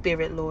their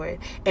spirit, Lord,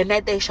 and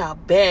that they shall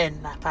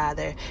bend,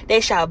 Father.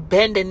 They shall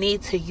bend the knee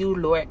to you,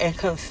 Lord, and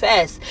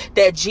confess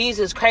that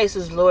Jesus Christ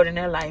is Lord in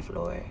their life,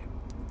 Lord.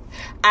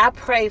 I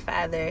pray,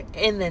 Father,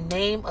 in the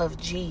name of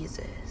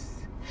Jesus,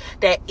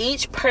 that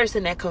each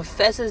person that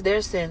confesses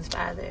their sins,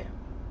 Father,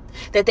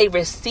 that they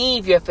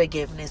receive your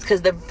forgiveness,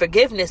 because the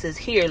forgiveness is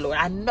here, Lord.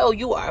 I know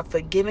you are a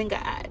forgiving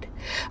God.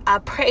 I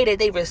pray that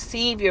they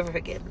receive your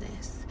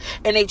forgiveness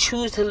and they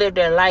choose to live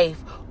their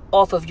life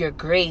off of your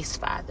grace,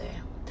 Father.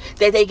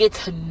 That they get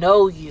to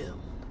know you.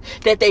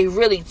 That they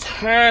really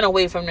turn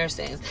away from their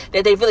sins.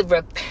 That they really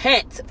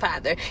repent,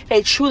 Father.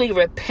 They truly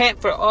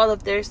repent for all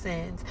of their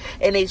sins.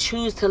 And they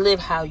choose to live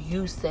how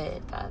you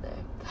said, Father.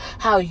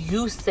 How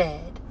you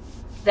said.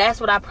 That's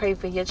what I pray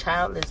for your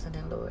child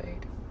listening,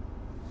 Lord.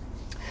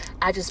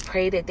 I just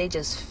pray that they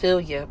just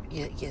feel your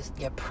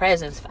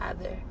presence,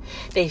 Father.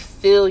 They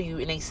feel you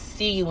and they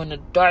see you in the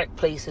dark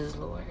places,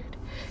 Lord.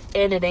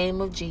 In the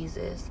name of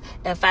Jesus.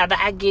 And Father,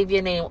 I give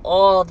your name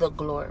all the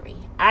glory.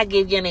 I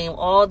give your name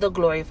all the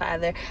glory,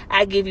 Father.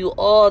 I give you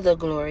all the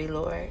glory,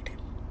 Lord.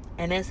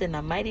 And that's in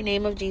the mighty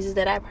name of Jesus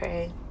that I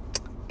pray.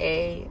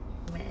 Amen.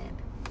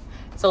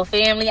 So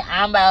family,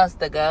 I'm about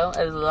to go,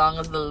 as long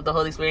as the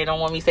Holy Spirit don't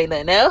want me to say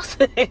nothing else.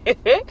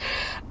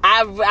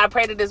 I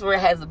pray that this word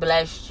has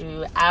blessed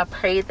you. I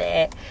pray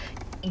that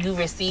you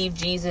receive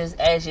Jesus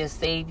as your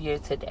Savior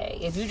today.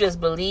 If you just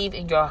believe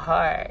in your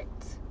heart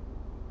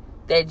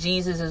that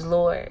Jesus is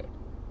Lord,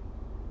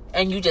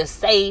 and you just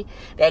say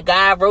that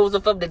God rose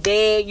him from the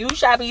dead, you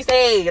shall be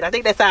saved. I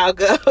think that's how it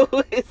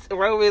goes. It's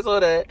Romans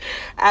on the,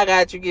 I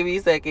got you, give me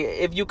a second.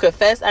 If you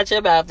confess out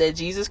your mouth that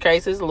Jesus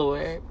Christ is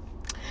Lord,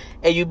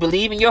 and you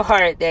believe in your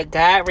heart that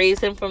God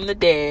raised him from the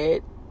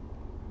dead,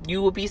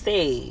 you will be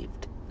saved.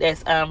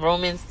 That's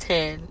Romans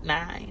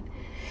 10:9.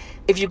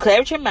 If you declare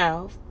with your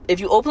mouth,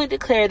 if you openly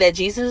declare that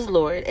Jesus is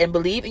Lord and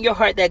believe in your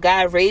heart that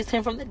God raised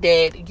him from the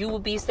dead, you will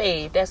be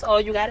saved. That's all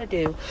you got to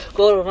do.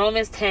 Go to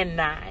Romans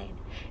 10:9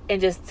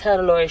 and just tell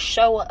the Lord,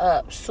 show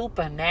up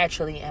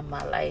supernaturally in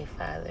my life,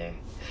 Father.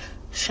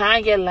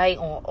 Shine your light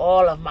on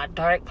all of my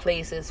dark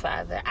places,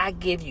 Father. I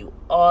give you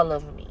all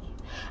of me.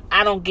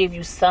 I don't give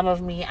you some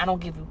of me. I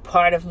don't give you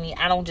part of me.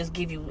 I don't just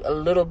give you a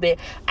little bit.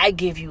 I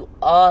give you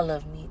all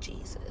of me,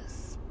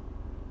 Jesus.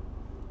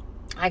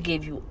 I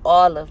give you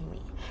all of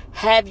me.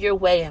 Have your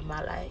way in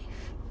my life.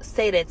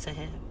 Say that to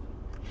him.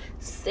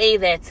 Say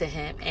that to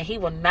him, and he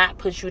will not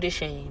put you to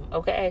shame,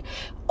 okay?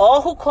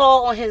 All who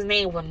call on his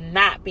name will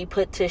not be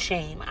put to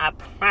shame. I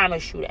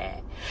promise you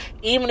that.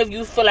 Even if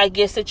you feel like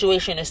your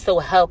situation is so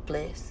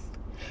helpless,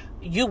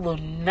 you will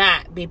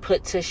not be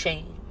put to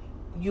shame.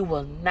 You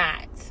will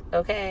not,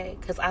 okay?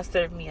 Because I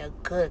serve me a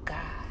good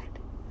God.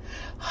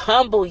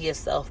 Humble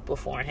yourself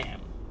before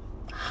him.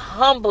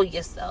 Humble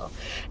yourself,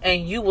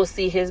 and you will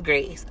see his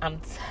grace. I'm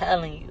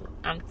telling you.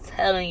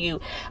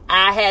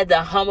 I had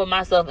to humble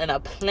myself in a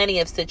plenty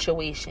of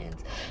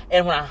situations.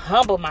 And when I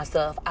humbled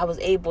myself, I was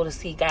able to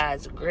see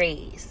God's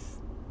grace.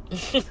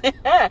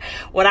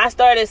 When I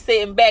started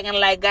sitting back and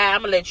like, God,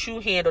 I'm going to let you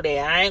handle that.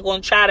 I ain't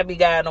going to try to be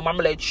God no more. I'm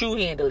going to let you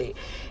handle it.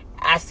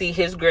 I see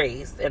his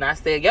grace. And I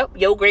said, yep,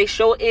 your grace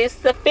sure is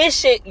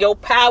sufficient. Your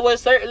power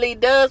certainly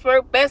does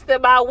work best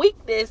in my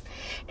weakness.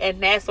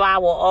 And that's why I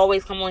will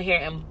always come on here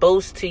and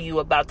boast to you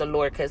about the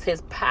Lord, because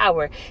his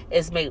power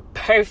is made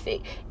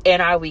perfect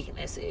in our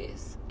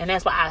weaknesses. And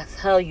that's why I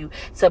tell you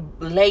to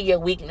lay your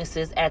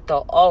weaknesses at the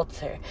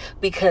altar,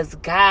 because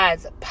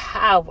God's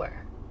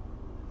power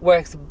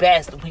works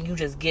best when you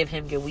just give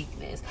him your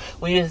weakness.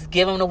 When you just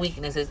give him the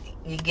weaknesses,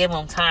 you give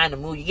him time to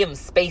move. You give him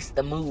space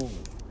to move.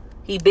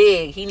 He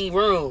big. He need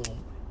room.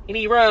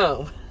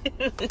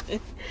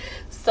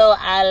 So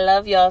I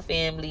love y'all,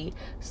 family,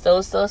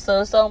 so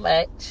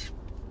much.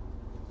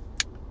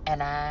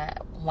 And I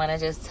want to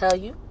just tell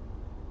you,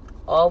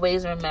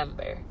 always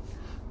remember,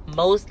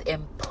 most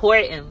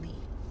importantly,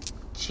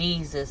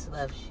 Jesus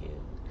loves you.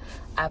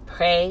 I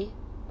pray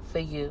for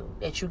you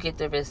that you get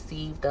to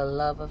receive the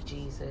love of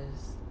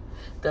Jesus.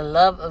 The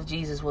love of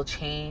Jesus will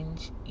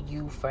change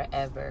you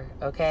forever,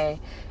 okay?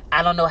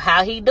 I don't know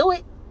how he do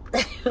it,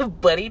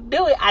 but he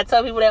do it. I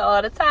tell people that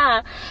all the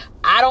time.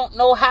 I don't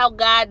know how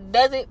God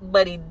does it,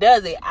 but he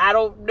does it. I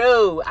don't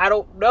know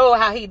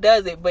how he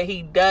does it, but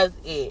he does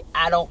it.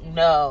 I don't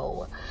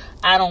know,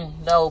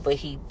 but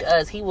he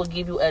does. He will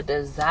give you a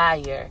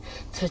desire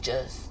to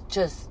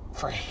just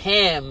for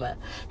him.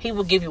 He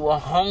will give you a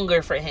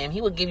hunger for him.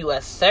 He will give you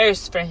a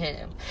thirst for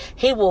him.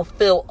 He will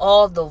fill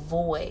all the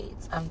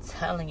voids. I'm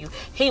telling you,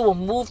 he will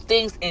move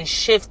things and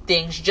shift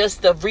things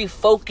just to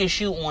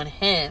refocus you on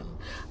him,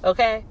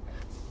 okay?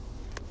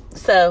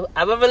 So,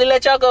 I'm going to really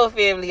let y'all go,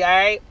 family, all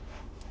right?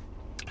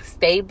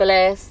 Stay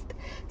blessed.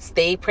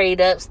 Stay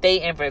prayed up.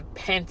 Stay in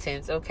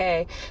repentance,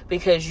 okay?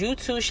 Because you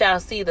too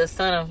shall see the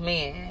Son of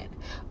Man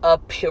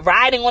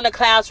riding on the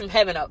clouds from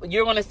heaven.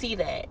 You're going to see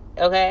that,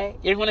 okay?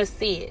 You're going to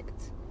see it.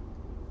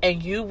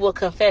 And you will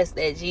confess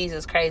that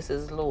Jesus Christ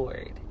is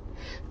Lord,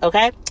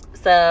 okay?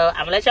 So,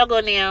 I'm going to let y'all go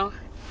now.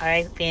 All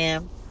right,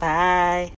 fam. Bye.